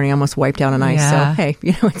building this morning, I almost wiped out an eye. Yeah. So, hey,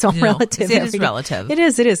 it's all relative. It is relative. It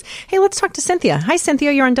is. Hey, let's talk to Cynthia. Hi,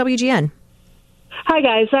 Cynthia. You're on WGN. Hi,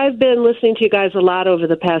 guys. I've been listening to you guys a lot over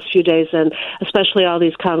the past few days, and especially all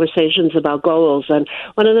these conversations about goals. And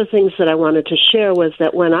one of the things that I wanted to share was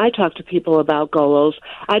that when I talk to people about goals,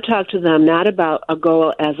 I talk to them not about a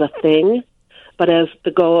goal as a thing, but as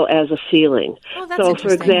the goal as a feeling. Oh, that's so,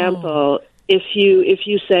 for interesting. example, if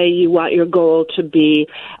you say you want your goal to be,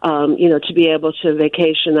 to be able to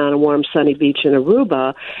vacation on a warm, sunny beach in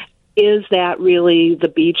Aruba, is that really the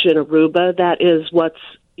beach in Aruba that is what's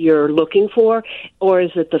you're looking for, or is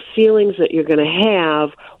it the feelings that you're going to have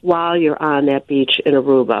while you're on that beach in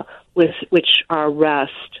Aruba, which are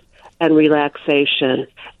rest and relaxation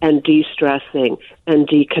and de-stressing and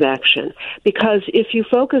deconnection? Because if you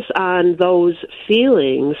focus on those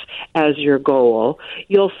feelings as your goal,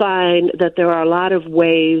 you'll find that there are a lot of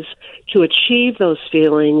ways to achieve those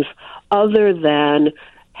feelings other than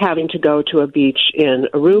having to go to a beach in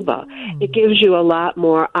Aruba. It gives you a lot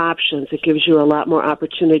more options. It gives you a lot more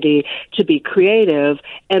opportunity to be creative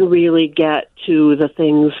and really get to the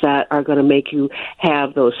things that are going to make you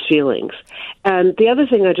have those feelings. And the other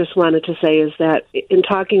thing I just wanted to say is that in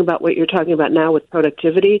talking about what you're talking about now with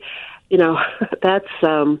productivity, that's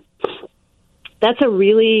a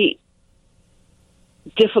really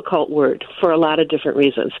difficult word for a lot of different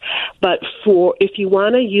reasons. But if you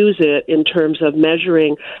want to use it in terms of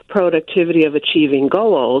measuring productivity of achieving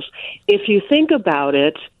goals, if you think about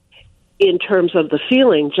it in terms of the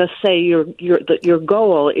feeling, just say your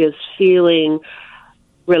goal is feeling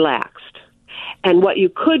relaxed. And what you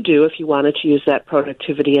could do if you wanted to use that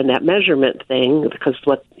productivity and that measurement thing, because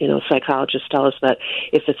what psychologists tell us that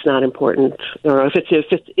if it's not important, or if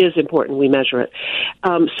it is important, we measure it.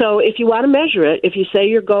 So if you want to measure it, if you say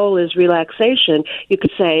your goal is relaxation, you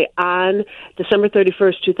could say on December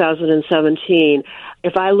 31st, 2017,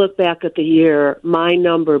 if I look back at the year, my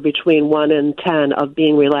number between 1 and 10 of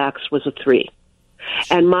being relaxed was a 3.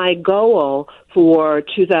 And my goal for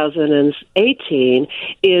 2018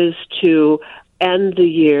 is to end the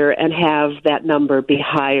year and have that number be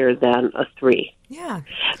higher than a 3. Yeah.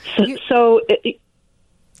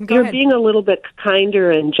 You're being a little bit kinder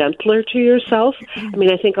and gentler to yourself. I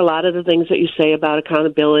mean, I think a lot of the things that you say about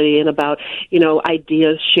accountability and about,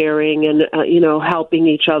 ideas sharing and, helping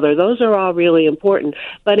each other, those are all really important.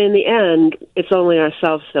 But in the end, it's only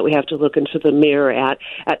ourselves that we have to look into the mirror at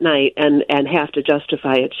night and have to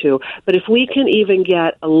justify it to. But if we can even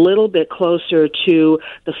get a little bit closer to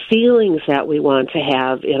the feelings that we want to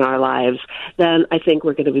have in our lives, then I think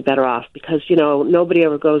we're going to be better off because, nobody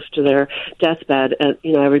ever goes to their deathbed and,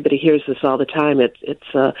 everybody hears this all the time.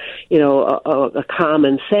 It's a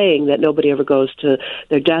common saying that nobody ever goes to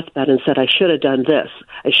their deathbed and said, I should have done this,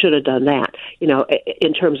 I should have done that.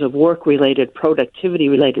 In terms of work-related,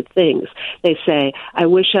 productivity-related things, they say, I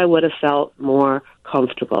wish I would have felt more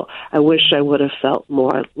comfortable. I wish I would have felt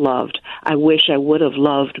more loved. I wish I would have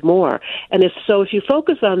loved more. And if you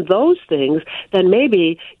focus on those things, then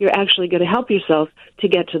maybe you're actually going to help yourself to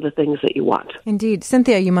get to the things that you want. Indeed.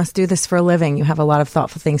 Cynthia, you must do this for a living. You have a lot of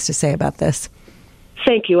thoughtful things to say about this.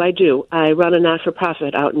 Thank you. I do. I run a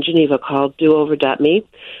not-for-profit out in Geneva called DoOver.me,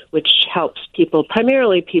 which helps people,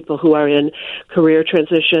 primarily people who are in career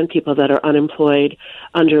transition, people that are unemployed,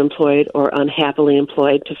 underemployed, or unhappily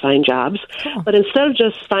employed to find jobs. Cool. But instead of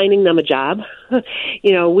just finding them a job,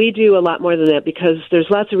 we do a lot more than that because there's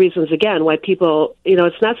lots of reasons, again, why people,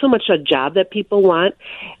 it's not so much a job that people want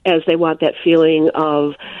as they want that feeling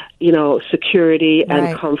of, security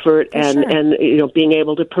and comfort and being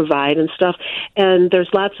able to provide and stuff. And there's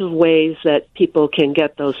lots of ways that people can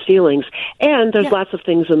get those feelings. And there's lots of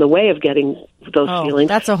things in the way of getting those feelings.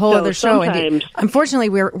 That's a whole other show. Unfortunately,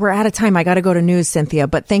 we're out of time. I got to go to news, Cynthia,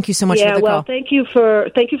 but thank you so much for the call. Thank you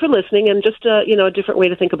for listening and just a different way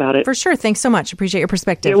to think about it. For sure. Thanks so much. Appreciate your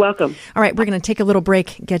perspective. You're welcome. All right, we're going to take a little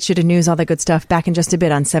break, get you to news, all that good stuff. Back in just a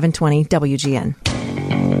bit on 720 WGN.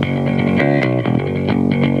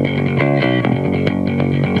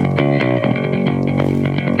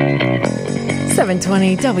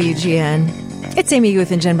 720 WGN. It's Amy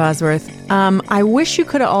Youth and Jen Bosworth. I wish you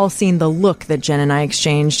could have all seen the look that Jen and I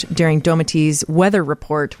exchanged during Domity's weather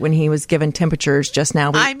report when he was given temperatures just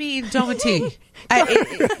now. Domity,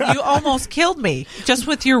 you almost killed me just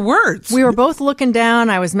with your words. We were both looking down.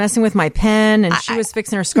 I was messing with my pen, and she was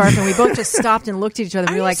fixing her scarf, and we both just stopped and looked at each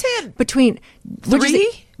other. We were like, between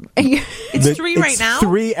 3? It's 3 right now?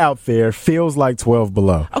 3 out there. Feels like 12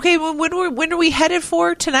 below. Okay, well, when are we headed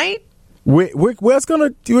for tonight?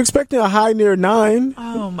 You're expecting a high near 9.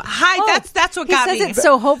 That's what got me. He says it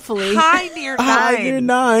so hopefully. High near 9. High near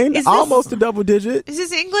 9. Almost a double digit. Is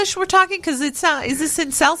this English we're talking? Because is this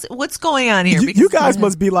in Celsius? What's going on here? You guys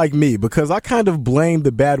must be like me because I kind of blame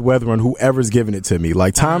the bad weather on whoever's giving it to me.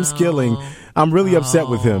 Like Tom Skilling, I'm really upset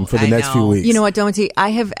with him for the next few weeks. You know what, Domity? I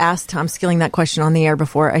have asked Tom Skilling that question on the air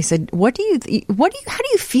before. I said, how do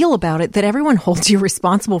you feel about it that everyone holds you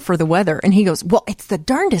responsible for the weather? And he goes, well, it's the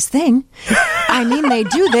darndest thing. I mean, they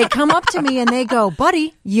do. They come up to me and they go,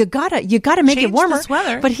 buddy, you gotta make it warmer. This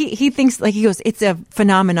weather. But he thinks, he goes, it's a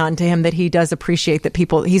phenomenon to him that he does appreciate that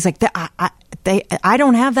people, he's like, I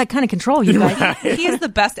don't have that kind of control, you guys. Right. He has the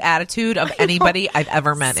best attitude of anybody I've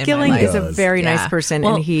ever met Skilling in my life. is a very nice person,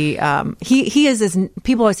 and he is, as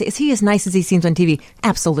people always say, is he as nice as he seems on TV?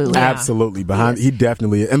 Absolutely. Yeah. Absolutely. He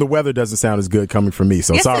definitely is. And the weather doesn't sound as good coming from me,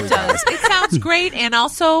 so yes, sorry, it does. guys. It sounds great, and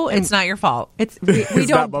also, it's not your fault. It's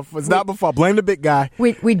not my fault. Blame the big guy.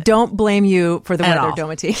 We don't blame you for the weather,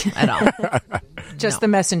 Domity. At all. Just the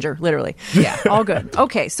messenger, literally. Yeah. All good.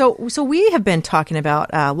 Okay, so we have been talking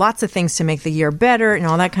about lots of things to make the year better and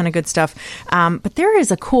all that kind of good stuff. But there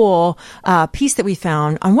is a cool piece that we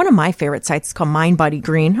found on one of my favorite sites. It's called Mind Body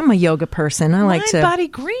Green. I'm a yoga person. Mind Body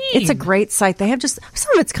Green. It's a great site. They have just,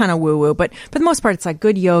 some of it's kind of woo-woo, but for the most part, it's like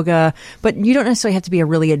good yoga. But you don't necessarily have to be a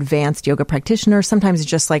really advanced yoga practitioner. Sometimes it's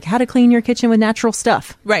just like how to clean your kitchen with natural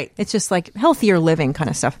stuff. Right. It's just like healthier living kind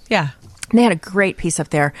of stuff. Yeah. They had a great piece up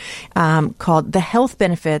there called The Health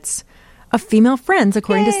Benefits of female friends,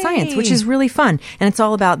 according to science, Yay. which is really fun. And it's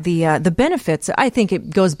all about the benefits. I think it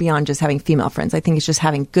goes beyond just having female friends. I think it's just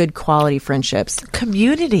having good quality friendships.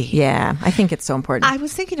 Community. Yeah, I think it's so important. I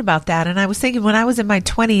was thinking about that, and I was thinking when I was in my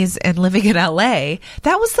 20s and living in LA,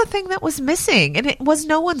 that was the thing that was missing, and it was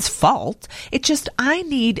no one's fault. It just I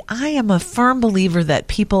am a firm believer that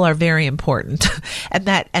people are very important, and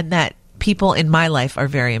that people in my life are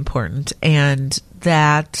very important, and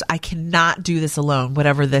that I cannot do this alone,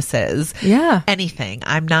 whatever this is. Yeah. Anything.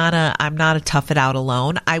 I'm not a tough it out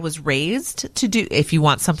alone. I was raised to do, if you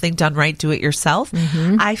want something done right, do it yourself.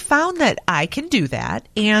 I found that I can do that,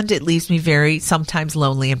 and it leaves me very sometimes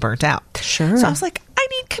lonely and burnt out. Sure. So I was like, I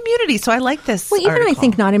need community. So I like this. Well, even article. I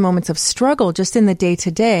think not in moments of struggle, just in the day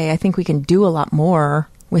to day, I think we can do a lot more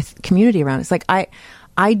with community around. It's like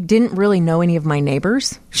I didn't really know any of my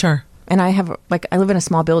neighbors. Sure. And I live in a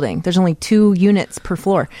small building. There's only 2 units per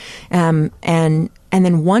floor. And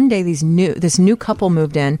then one day this new couple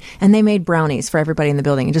moved in, and they made brownies for everybody in the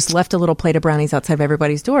building and just left a little plate of brownies outside of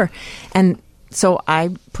everybody's door. And so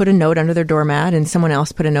I put a note under their doormat, and someone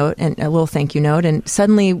else put a note and a little thank you note, and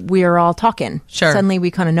suddenly we are all talking. Sure. Suddenly we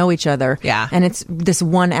kind of know each other. Yeah. And it's this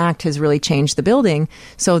one act has really changed the building.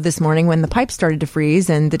 So this morning when the pipe started to freeze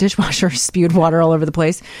and the dishwasher spewed water all over the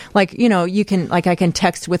place, I can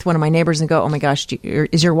text with one of my neighbors and go, oh my gosh,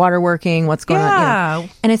 is your water working? What's going on? Yeah.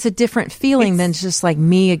 And it's a different feeling than just like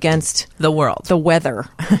me against The world. the weather.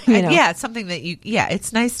 Yeah, it's something that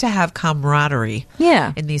it's nice to have camaraderie.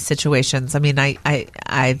 Yeah. In these situations. I mean,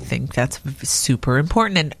 I think that's super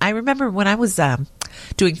important. And I remember when I was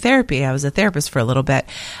doing therapy, I was a therapist for a little bit.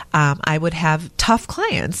 I would have tough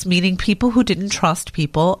clients, meaning people who didn't trust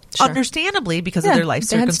people, Sure. understandably because of their life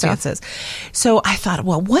they had stuff. circumstances. So I thought,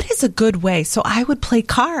 well, what is a good way? So I would play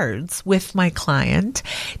cards with my client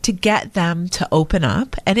to get them to open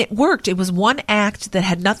up, and it worked. It was one act that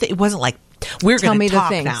had nothing. It wasn't like, we're Tell going me to the talk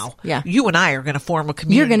things. now. Yeah. You and I are going to form a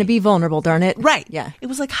community. You're going to be vulnerable, darn it. Right. Yeah. It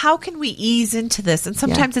was like, how can we ease into this? And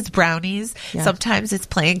sometimes it's brownies. Yeah. Sometimes it's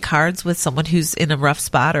playing cards with someone who's in a rough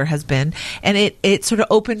spot or has been. And it sort of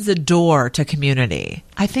opens the door to community.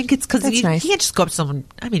 I think it's because you nice. can't just go up to someone.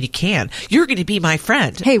 I mean, you can. You're going to be my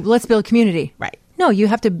friend. Hey, let's build community. Right. No, you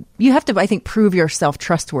have to, I think, prove yourself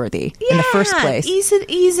trustworthy in the first place. Ease in.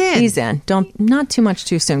 Ease in. Not too much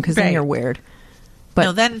too soon, because then Right. you're weird. But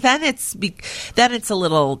No, then it's a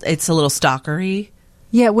little stalkery.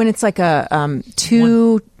 yeah, when it's like a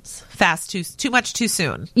too Too much too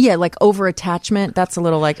soon. like over attachment, that's a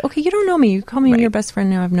little like, okay, you don't know me. You call me your best friend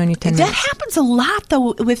now. I've known you 10 That minutes. happens a lot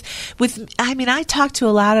though with I mean, I talk to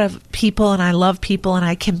a lot of people and I love people and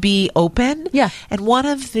I can be open. Yeah. And one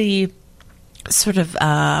of the sort of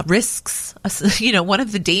risks, one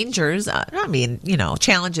of the dangers,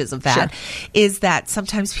 challenges of that is that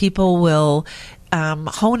sometimes people will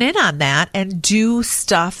hone in on that and do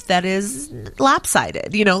stuff that is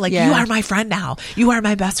lopsided. You are my friend now. You are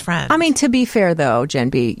my best friend. I mean, to be fair though, Jen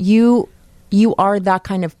B, you are that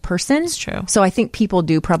kind of person. It's true. So I think people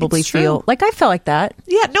do probably It's true. feel like I felt like that.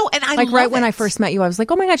 Yeah, no, and I Like love right when it. I first met you, I was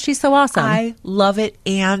like, oh my God, she's so awesome. I love it.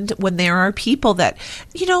 And when there are people that,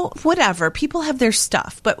 whatever, people have their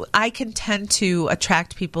stuff, but I can tend to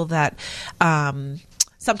attract people that,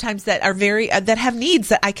 sometimes that are that have needs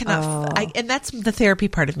that I cannot, and that's the therapy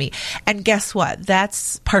part of me. And guess what?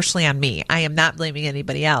 That's partially on me. I am not blaming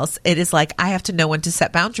anybody else. It is like, I have to know when to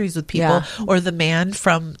set boundaries with people, Yeah. or the man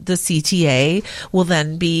from the CTA will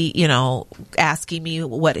then be, asking me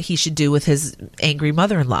what he should do with his angry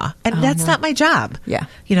mother-in-law. And that's not my job. Yeah.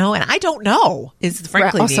 And I don't know is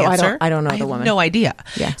frankly Right. Also, the answer. I don't know I the have woman. no idea.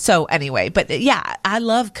 Yeah. So anyway, but yeah, I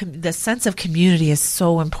love the sense of community is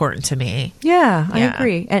so important to me. Yeah, I Yeah.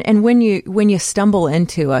 agree. And when you stumble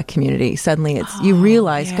into a community, suddenly you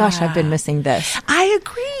realize, gosh, I've been missing this. I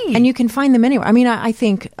agree. And you can find them anywhere. I mean, I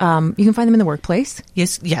think you can find them in the workplace.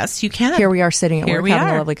 yes, you can. Here we are sitting at Here work we having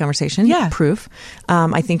are. a lovely conversation. Yeah. Proof.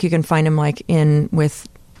 I think you can find them with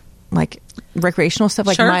recreational stuff.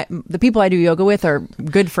 Like Sure. the people I do yoga with are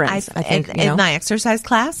good friends. I think. in my exercise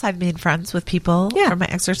class, I've made friends with people Yeah. from my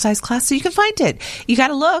exercise class, so you can find it. You got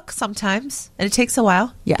to look sometimes, and it takes a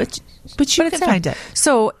while. Yeah. but you can find it.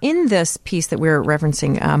 So in this piece that we're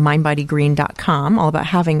referencing, mindbodygreen.com, all about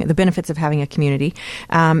having the benefits of having a community,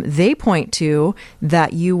 they point to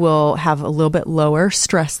that you will have a little bit lower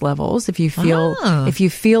stress levels if you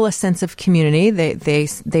feel a sense of community.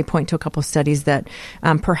 They point to a couple of studies that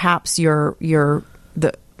perhaps your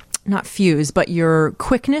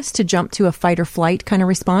quickness to jump to a fight or flight kind of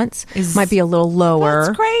response might be a little lower.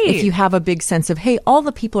 That's great. If you have a big sense of, hey, all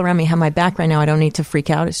the people around me have my back right now. I don't need to freak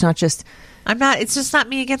out. It's not just It's just not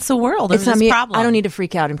me against the world. it's not this me. problem. I don't need to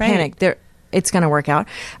freak out and Right. panic. it's going to work out.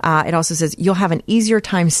 It also says you'll have an easier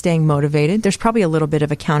time staying motivated. There's probably a little bit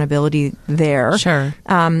of accountability there. Sure.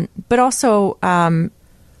 But also,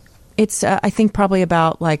 it's, I think, probably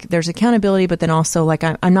about like there's accountability, but then also like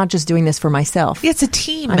I'm not just doing this for myself. It's a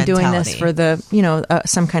team I'm mentality. doing this for the,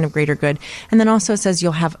 some kind of greater good. And then also it says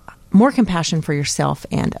you'll have more compassion for yourself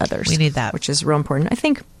and others. We need that. Which is real important. I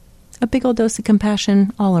think a big old dose of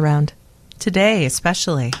compassion all around. Today,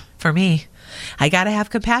 especially for me. I got to have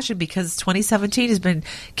compassion because 2017 has been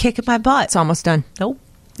kicking my butt. It's almost done. Nope.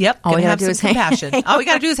 Yep. All we Gonna gotta have do some is compassion. All we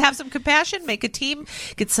got to do is have some compassion, make a team,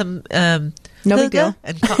 get some No big deal.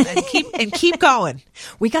 and keep going.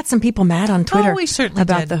 We got some people mad on Twitter we certainly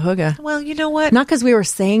about did. the hygge. Well, you know what? Not because we were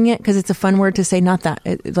saying it, because it's a fun word to say, not that.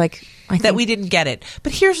 I think That we didn't get it.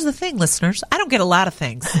 But here's the thing, listeners. I don't get a lot of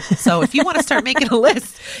things. So if you want to start making a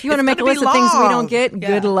list, you want to make a list of things we don't get,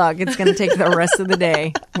 good luck. It's going to take the rest of the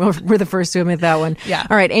day. Well, we're the first to admit that one. Yeah.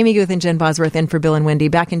 All right, Amy Guth and Jen Bosworth in for Bill and Wendy.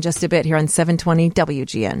 Back in just a bit here on 720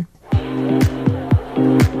 WGN.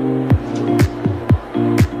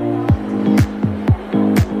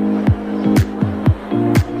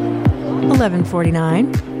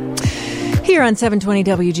 11:49 here on 720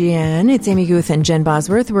 WGN. It's Amy Guth and Jen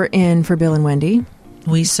Bosworth. We're in for Bill and Wendy.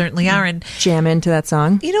 We certainly are. And Jam into that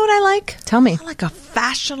song. you know what I like? Tell me. I like a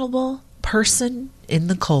fashionable person in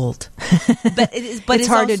the cold. But it is, It's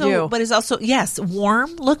hard to do. But it's also, yes,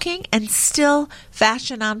 warm looking and still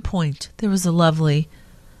fashion on point. There was a lovely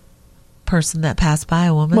person that passed by,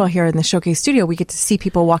 a woman. Well, here in the Showcase studio, we get to see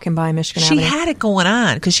people walking by Michigan She Avenue. had it going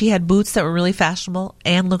on because she had boots that were really fashionable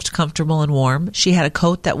and looked comfortable and warm. She had a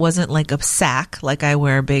coat that wasn't like a sack, like I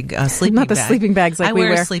wear a big sleeping Not bag. the sleeping bags like I we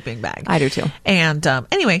wear wear. a sleeping bag. I do too. And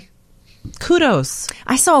anyway, kudos.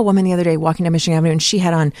 I saw a woman the other day walking down Michigan Avenue, and she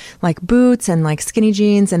had on like boots and like skinny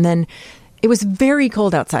jeans, and then it was very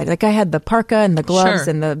cold outside. Like I had the parka and the gloves Sure.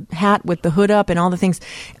 and the hat with the hood up and all the things,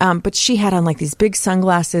 but she had on like these big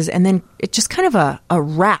sunglasses, and then it just kind of a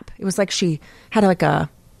wrap. It was like she had like a,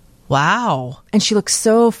 Wow. and she looked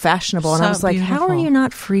so fashionable, and I So was like, how are beautiful. you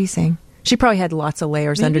not freezing? She probably had lots of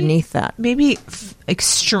layers underneath that. Maybe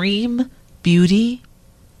extreme beauty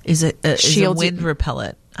is a Shields wind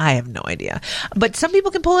repellent. I have no idea. But some people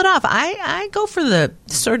can pull it off. I go for the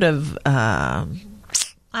sort of,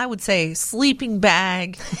 I would say, sleeping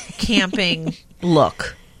bag, camping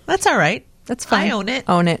look. That's all right. That's fine. I own it.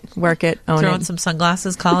 Own it. Work it. Own Throw on it. some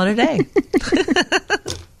sunglasses, call it a day.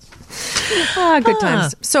 Good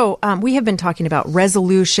times. So we have been talking about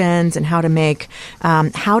resolutions and how to make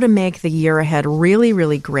the year ahead really,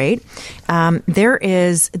 really great. There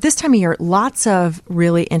is, this time of year, lots of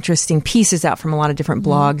really interesting pieces out from a lot of different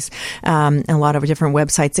blogs and a lot of different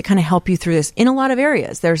websites that kind of help you through this in a lot of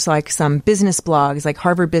areas. There's like some business blogs, like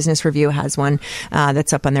Harvard Business Review has one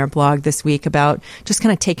that's up on their blog this week about just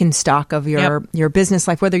kind of taking stock of your business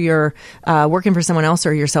life, whether you're working for someone else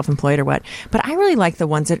or you're self-employed or what. But I really like the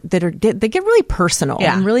ones that get really personal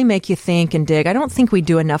and really make you think and dig. I don't think we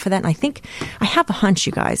do enough of that. And I think I have a hunch,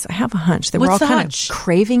 you guys. I have a hunch that we're all What's the kind hunch? of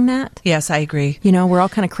craving that. Yes, I agree. You know, we're all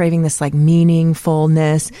kind of craving this like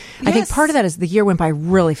meaningfulness. I think Yes. part of that is the year went by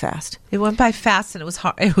really fast. It went by fast and it was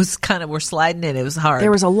hard. It was kind of, we're sliding in. It was hard.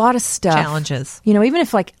 There was a lot of stuff. Challenges. You know, even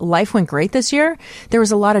if like life went great this year, there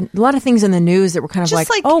was a lot of things in the news that were kind of Just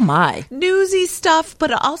like oh my. newsy stuff,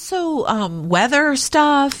 but also weather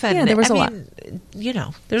stuff. And Yeah, there was a lot. You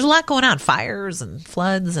know, there's a lot going on. Fires and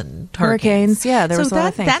floods and Hurricanes. Yeah, there so was a lot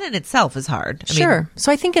of things. That in itself is hard. I Sure. mean,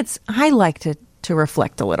 So I think I like to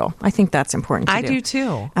reflect a little. I think that's important to I do. do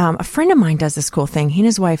too. A friend of mine does this cool thing. He and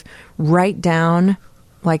his wife write down,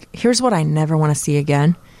 like, here's what I never want to see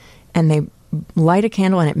again. And they light a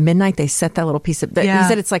candle, and at midnight they set that little piece of, he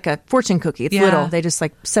said it's like a fortune cookie. It's little. They just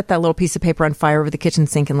like set that little piece of paper on fire over the kitchen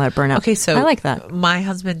sink and let it burn out. Okay, so I like that. My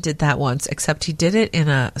husband did that once, except he did it in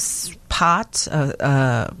a pot,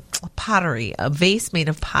 pottery, a vase made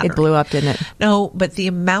of pottery. It blew up, didn't it? No, but the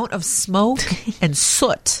amount of smoke and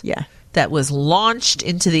soot Yeah. that was launched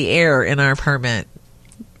into the air in our apartment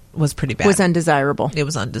was pretty bad. Was undesirable. It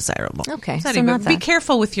was undesirable. Okay, So so anyway, not be that.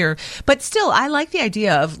 careful with but still, I like the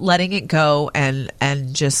idea of letting it go and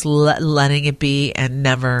just letting it be and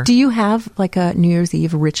never. Do you have like a New Year's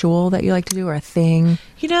Eve ritual that you like to do or a thing?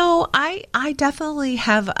 You know, I definitely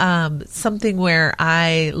have something where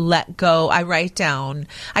I let go. I write down.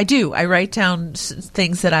 I write down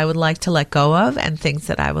things that I would like to let go of and things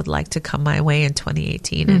that I would like to come my way in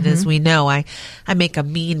 2018. And as we know, I make a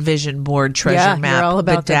mean vision board, treasure Yeah, map. you're all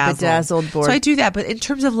about the bedazzled board. So I do that. But in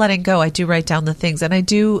terms of letting go, I do write down the things, and I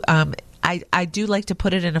do. I do like to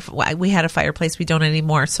put it in we had a fireplace. We don't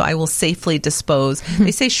anymore. So I will safely dispose.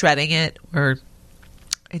 They say shredding it or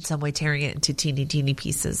in some way tearing it into teeny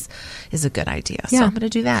pieces is a good idea. So Yeah. I'm going to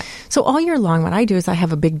do that. So all year long, what I do is I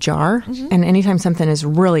have a big jar, and anytime something is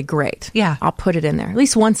really great, Yeah. I'll put it in there. At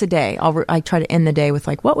least once a day, I try to end the day with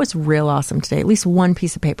like, what was real awesome today? At least one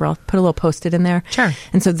piece of paper. I'll put a little Post-it in there. Sure.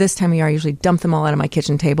 And so this time of year, I usually dump them all out of my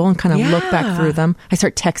kitchen table and kind of look back through them. I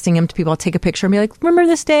start texting them to people. I'll take a picture and be like, remember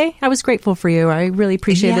this day? I was grateful for you. I really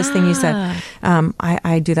appreciate this thing you said.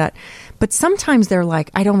 I do that. But sometimes they're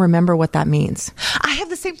like, I don't remember what that means. I have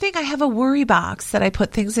the same thing. I have a worry box that I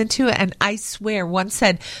put things into, and I swear one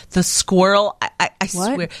said the squirrel. I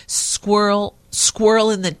swear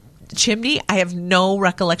squirrel in the chimney. I have no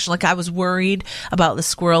recollection. Like I was worried about the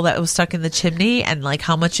squirrel that was stuck in the chimney and like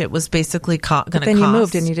how much it was basically going to cost. Then you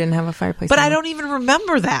moved and you didn't have a fireplace. But I anymore. don't even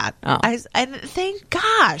remember that. Oh. And thank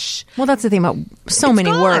gosh. Well, that's the thing about so It's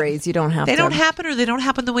many gone. worries. You don't have They to. don't happen, or they don't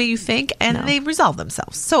happen the way you think, and No. they resolve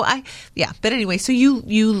themselves. So but anyway, so you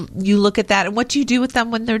look at that, and what do you do with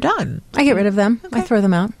them when they're done? I get rid of them. I throw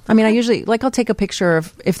them out. I mean, I usually, like, I'll take a picture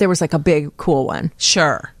of if there was like a big, cool one,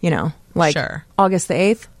 Sure. you know, like Sure. August the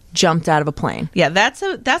 8th, jumped out of a plane. Yeah, that's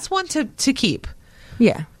one to keep.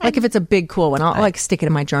 Yeah. Like if it's a big, cool one, I'll like stick it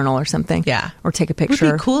in my journal or something. Yeah. Or take a It would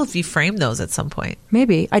picture. be cool if you framed those at some point.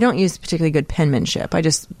 Maybe. I don't use particularly good penmanship. I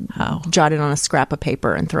just Oh. jot it on a scrap of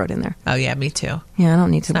paper and throw it in there. Oh yeah, me too. Yeah, I don't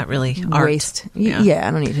need to not really art. waste. Yeah. Yeah,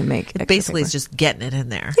 I don't need to make extra Basically, paper. it's just getting it in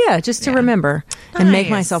there. Yeah, just to Yeah. remember and make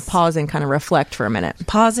Nice. myself pause and kind of reflect for a minute.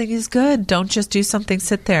 Pausing is good. Don't just do something,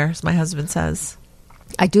 sit there, as my husband says.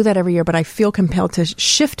 I do that every year, but I feel compelled to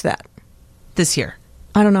shift that. This year.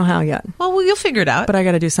 I don't know how yet, Well, you'll figure it out. but I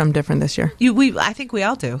got to do something different this year. I think we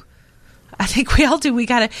all do. We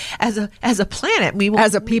got to, as a planet,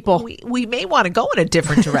 As a people. we may want to go in a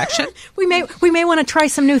different direction. We may want to try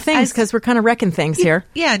some new things because we're kind of wrecking things here.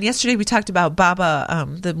 Yeah, and yesterday we talked about Baba,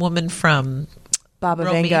 the woman from Baba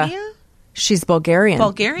Romania. Vanga. She's Bulgarian. The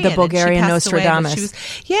and she Bulgarian passed away, but Nostradamus.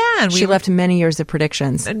 and She left many years of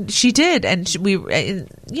predictions. And she did, and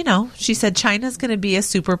she said China's going to be a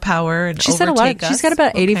superpower, and She said a lot. overtake She's us. got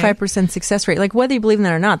about Okay. 85% success rate. Like whether you believe in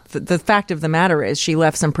that or not, the fact of the matter is she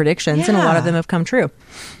left some predictions, and a lot of them have come true.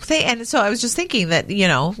 And so I was just thinking that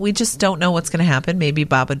we just don't know what's going to happen. Maybe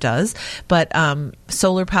Baba does, but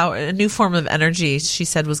solar power, a new form of energy, she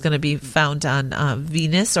said was going to be found on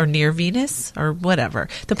Venus or near Venus or whatever.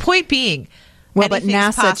 The point being. Well, but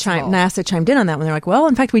anything's possible. NASA chimed in on that when they're like, well,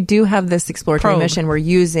 in fact, we do have this exploratory Probe. mission. We're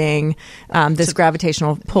using this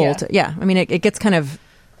gravitational pull. Yeah. I mean, it gets kind of,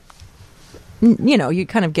 you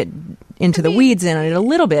kind of get into the weeds in it a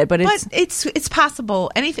little bit, but it's possible.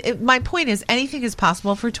 My point is, anything is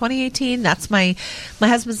possible for 2018. That's my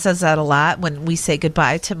husband says that a lot when we say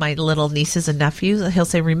goodbye to my little nieces and nephews. He'll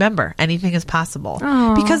say, "Remember, anything is possible,"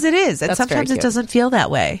 Aw. because it is, and That's very sometimes it cute. doesn't feel that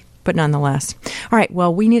way. but nonetheless. All right,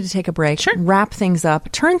 well, we need to take a break, Sure. wrap things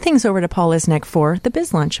up, turn things over to Paul Isnick for the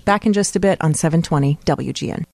Biz Lunch. Back in just a bit on 720 WGN.